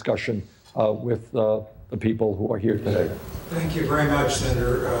this discussion with the people who are here today. Thank you very much,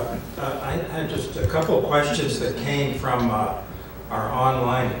 Senator. I had just a couple of questions that came from our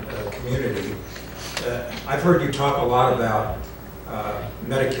online community. I've heard you talk a lot about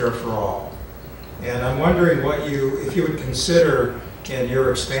Medicare for All, and I'm wondering if you would consider in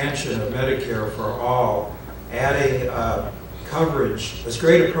your expansion of Medicare for All adding coverage. As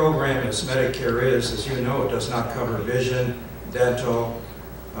great a program as Medicare is, as you know, it does not cover vision, dental,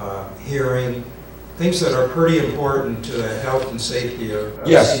 hearing, things that are pretty important to the health and safety of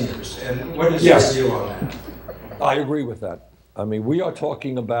seniors. And what is your view on that? I agree with that. I mean, we are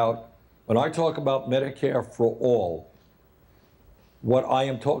talking about, when I talk about Medicare for all, what I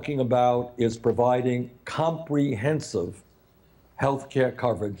am talking about is providing comprehensive health care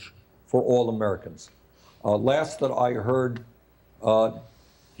coverage for all Americans. Last that I heard,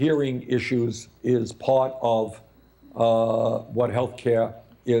 hearing issues is part of what health care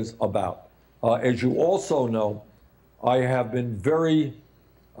is about. As you also know, I have been very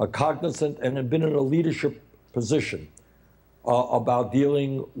cognizant and have been in a leadership position about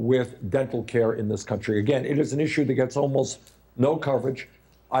dealing with dental care in this country. Again, it is an issue that gets almost no coverage.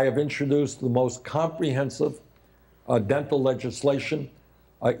 I have introduced the most comprehensive dental legislation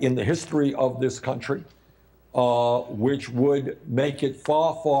in the history of this country, which would make it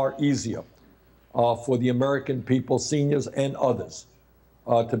far, far easier for the American people, seniors and others,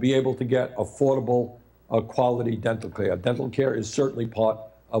 to be able to get affordable, quality dental care. Dental care is certainly part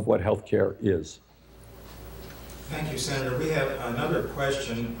of what health care is. Thank you, Senator. We have another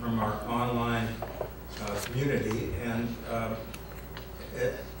question from our online community, and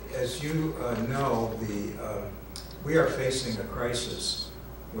as you know, we are facing a crisis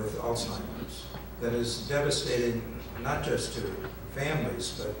with Alzheimer's that is devastating not just to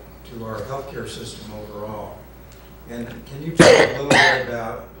families, but to our healthcare system overall. And can you talk a little bit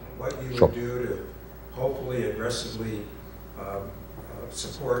about what you would do to hopefully aggressively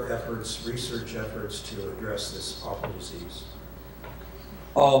support efforts, research efforts to address this awful disease?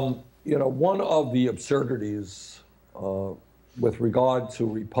 You know, one of the absurdities with regard to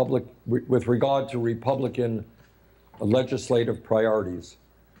Republican legislative priorities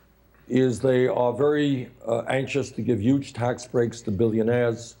is they are very anxious to give huge tax breaks to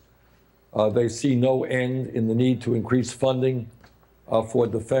billionaires. They see no end in the need to increase funding for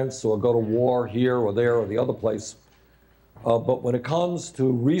defense or go to war here or there or the other place. But when it comes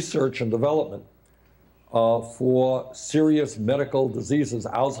to research and development for serious medical diseases,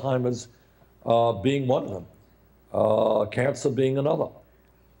 Alzheimer's being one of them, cancer being another,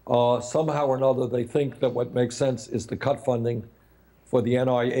 somehow or another they think that what makes sense is to cut funding for the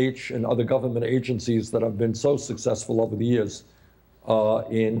NIH and other government agencies that have been so successful over the years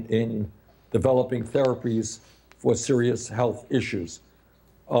in developing therapies for serious health issues.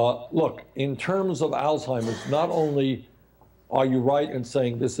 Look, in terms of Alzheimer's, not only are you right in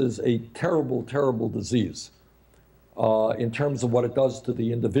saying this is a terrible, terrible disease in terms of what it does to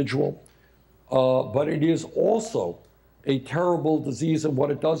the individual, but it is also a terrible disease in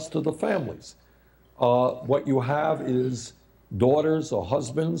what it does to the families. What you have is daughters or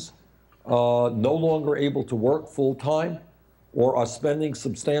husbands no longer able to work full time, or are spending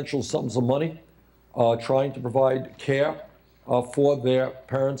substantial sums of money trying to provide care for their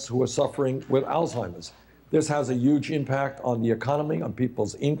parents who are suffering with Alzheimer's. This has a huge impact on the economy, on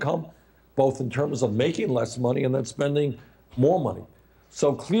people's income, both in terms of making less money and then spending more money.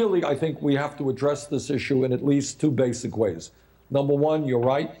 So clearly, I think we have to address this issue in at least two basic ways. Number one, you're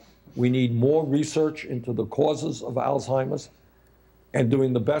right, we need more research into the causes of Alzheimer's and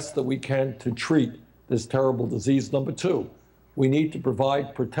doing the best that we can to treat this terrible disease. Number two, we need to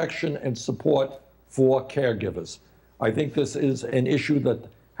provide protection and support for caregivers. I think this is an issue that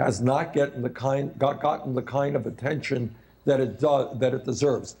has not gotten the kind of attention that it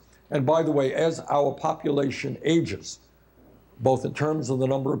deserves. And by the way, as our population ages, both in terms of the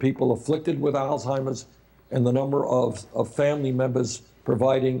number of people afflicted with Alzheimer's and the number of family members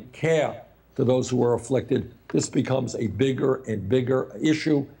providing care to those who are afflicted, this becomes a bigger and bigger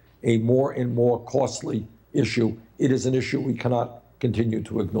issue, a more and more costly issue. It is an issue we cannot continue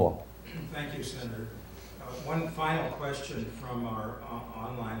to ignore. Thank you, Senator. One final question from our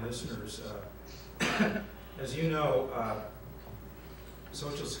online listeners. As you know,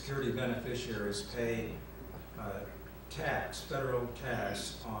 Social Security beneficiaries pay tax, federal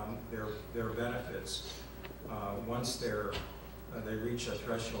tax, on their benefits once they reach a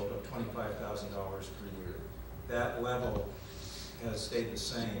threshold of $25,000 per year. That level has stayed the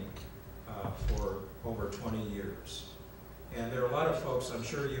same for over 20 years. And there are a lot of folks, I'm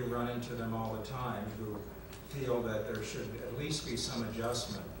sure you run into them all the time, who feel that there should at least be some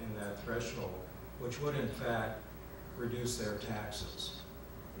adjustment in that threshold, which would in fact reduce their taxes.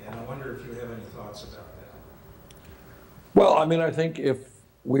 And I wonder if you have any thoughts about that. Well, I mean, I think if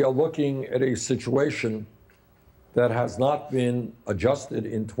we are looking at a situation that has not been adjusted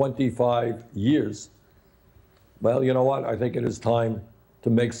in 25 years, well, you know what? I think it is time to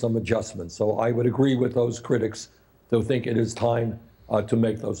make some adjustments. So I would agree with those critics who think it is time to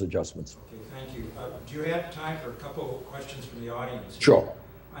make those adjustments. Okay, thank you. Do you have time for a couple of questions from the audience? Sure.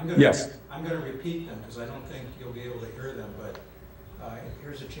 I'm going to repeat them because I don't think you'll be able to hear them, but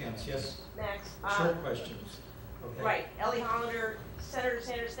here's a chance. Yes? Max. Short questions. Okay. Right. Ellie Hollander, Senator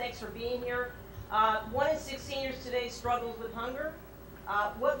Sanders, thanks for being here. 1 in 6 seniors today struggles with hunger.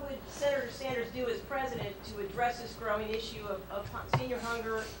 What would Senator Sanders do as president to address this growing issue of senior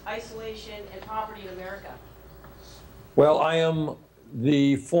hunger, isolation, and poverty in America? Well, I am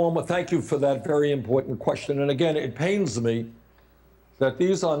the former, thank you for that very important question. And again, it pains me that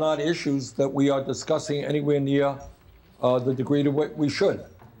these are not issues that we are discussing anywhere near the degree to which we should.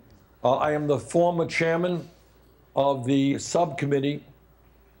 I am the former chairman of the subcommittee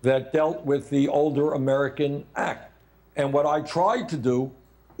that dealt with the Older American Act. And what I tried to do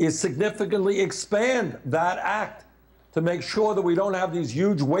is significantly expand that act to make sure that we don't have these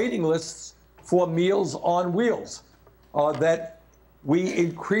huge waiting lists for Meals on Wheels, that we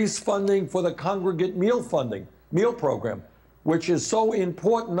increase funding for the congregate meal program, which is so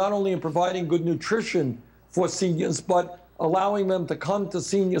important not only in providing good nutrition for seniors, but allowing them to come to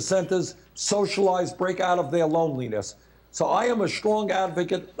senior centers, socialize, break out of their loneliness. So I am a strong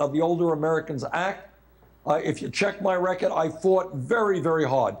advocate of the Older Americans Act. If you check my record, I fought very, very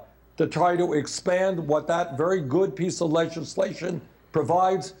hard to try to expand what that very good piece of legislation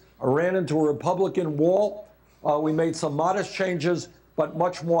provides. I ran into a Republican wall. We made some modest changes, but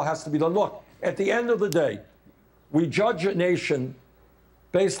much more has to be done. Look, at the end of the day, we judge a nation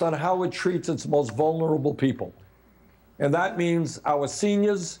based on how it treats its most vulnerable people. And that means our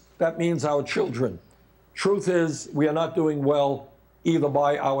seniors, that means our children. Truth is, we are not doing well either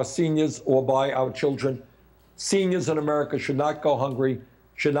by our seniors or by our children. Seniors in America should not go hungry,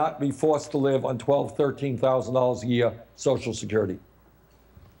 should not be forced to live on $12,000, $13,000 a year Social Security.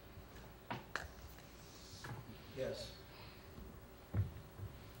 Yes.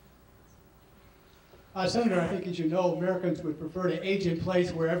 Senator, I think as you know, Americans would prefer to age in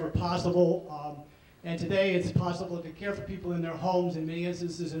place wherever possible. And today it's possible to care for people in their homes in many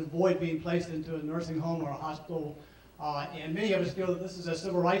instances and avoid being placed into a nursing home or a hospital. And many of us feel that this is a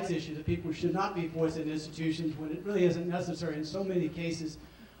civil rights issue, that people should not be forced into institutions when it really isn't necessary in so many cases.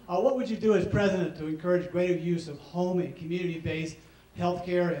 What would you do as president to encourage greater use of home and community-based health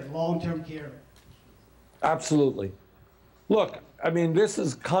care and long-term care? Absolutely. Look, I mean, this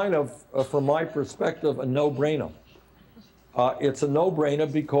is kind of, from my perspective, a no-brainer. It's a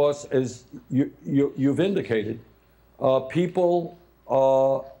no-brainer because, as you've indicated, people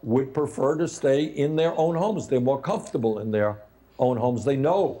would prefer to stay in their own homes. They're more comfortable in their own homes. They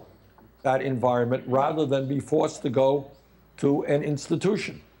know that environment rather than be forced to go to an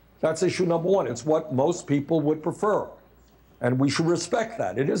institution. That's issue number one. It's what most people would prefer. And we should respect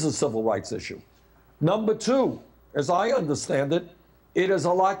that. It is a civil rights issue. Number two, as I understand it, it is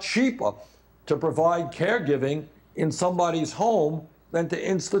a lot cheaper to provide caregiving in somebody's home than to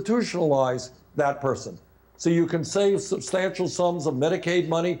institutionalize that person. So you can save substantial sums of Medicaid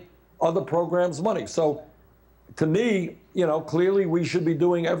money, other programs' money. So to me, you know, clearly we should be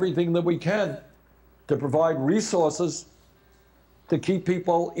doing everything that we can to provide resources to keep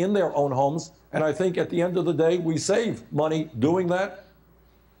people in their own homes. And I think at the end of the day, we save money doing that,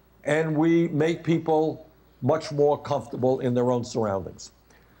 and we make people much more comfortable in their own surroundings.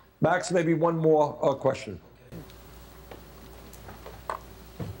 Max, maybe one more question.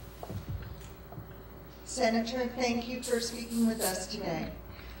 Senator, thank you for speaking with us today.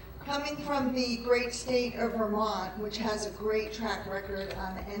 Coming from the great state of Vermont, which has a great track record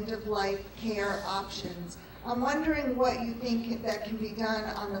on end-of-life care options, I'm wondering what you think that can be done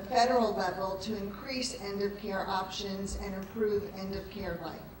on the federal level to increase end-of-care options and improve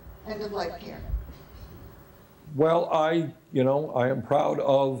end-of-life care. Well, I am proud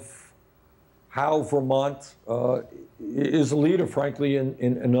of how Vermont is a leader, frankly,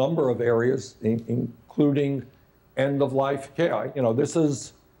 in a number of areas, including end-of-life care. You know, this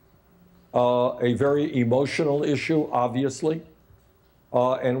is a very emotional issue, obviously,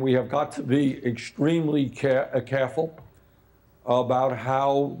 and we have got to be extremely careful about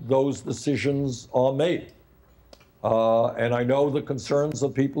how those decisions are made. And I know the concerns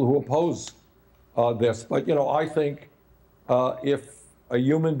of people who oppose this, but you know, I think if a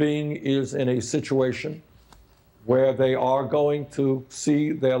human being is in a situation where they are going to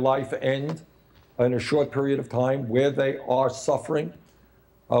see their life end in a short period of time, where they are suffering,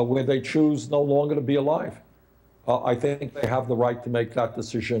 where they choose no longer to be alive, I think they have the right to make that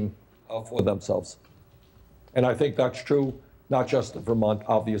decision for themselves. And I think that's true, not just in Vermont,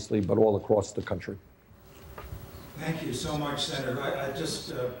 obviously, but all across the country. Thank you so much, Senator. I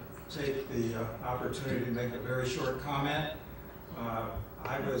just take the opportunity to make a very short comment.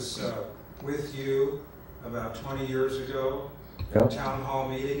 I was with you about 20 years ago at a town hall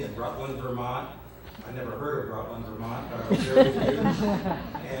meeting in Rutland, Vermont. I never heard of Rutland, Vermont, but I was there with you.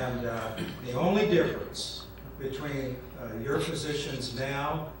 And the only difference between your positions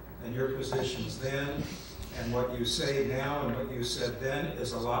now and your positions then, and what you say now and what you said then,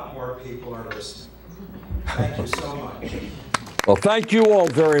 is a lot more people are listening. Thank you so much. Well, thank you all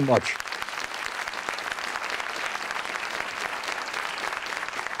very much.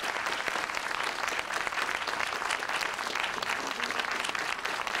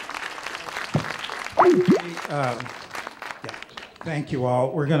 Thank you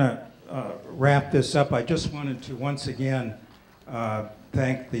all. We're going to wrap this up. I just wanted to once again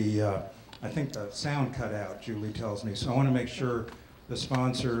thank the, I think the sound cut out, Julie tells me, so I want to make sure the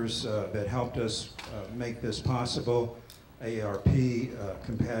sponsors that helped us make this possible, AARP,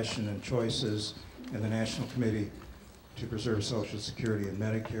 Compassion and Choices, and the National Committee to Preserve Social Security and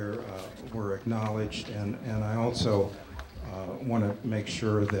Medicare were acknowledged. And I also want to make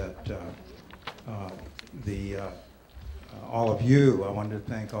sure that all of you, I wanted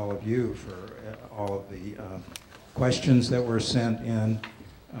to thank all of you for all of the questions that were sent in,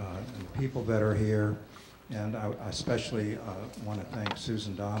 and the people that are here. And I especially want to thank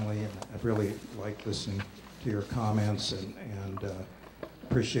Susan Donnelly, and I've really liked listening to your comments, and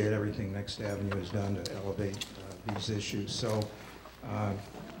appreciate everything Next Avenue has done to elevate these issues. So I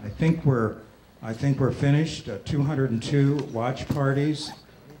think we're finished. 202 watch parties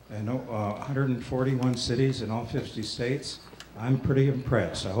in 141 cities in all 50 states. I'm pretty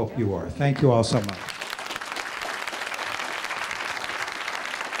impressed. I hope you are. Thank you all so much.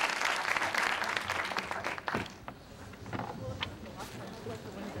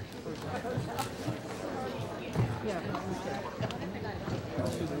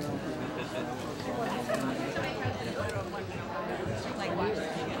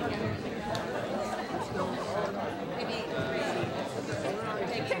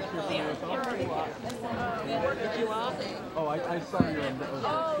 Oh, I saw your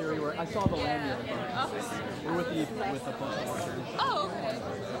theory. I saw the lanyard. We're with the postal workers. Oh,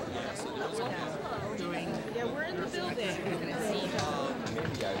 okay. Yeah, we're in the building.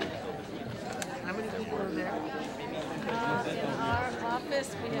 How many people are there? In our office,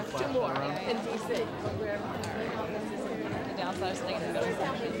 we have 2 more in DC. The downside, I was thinking the middle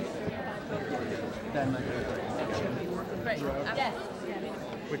section. Right. Yes.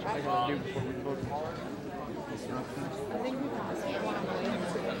 Which I gotta do before we vote. I think we passed it.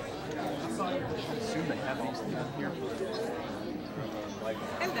 I assume they have these things here.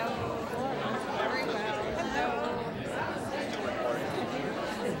 Hello. Very well. Hello.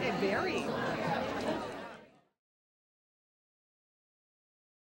 Very.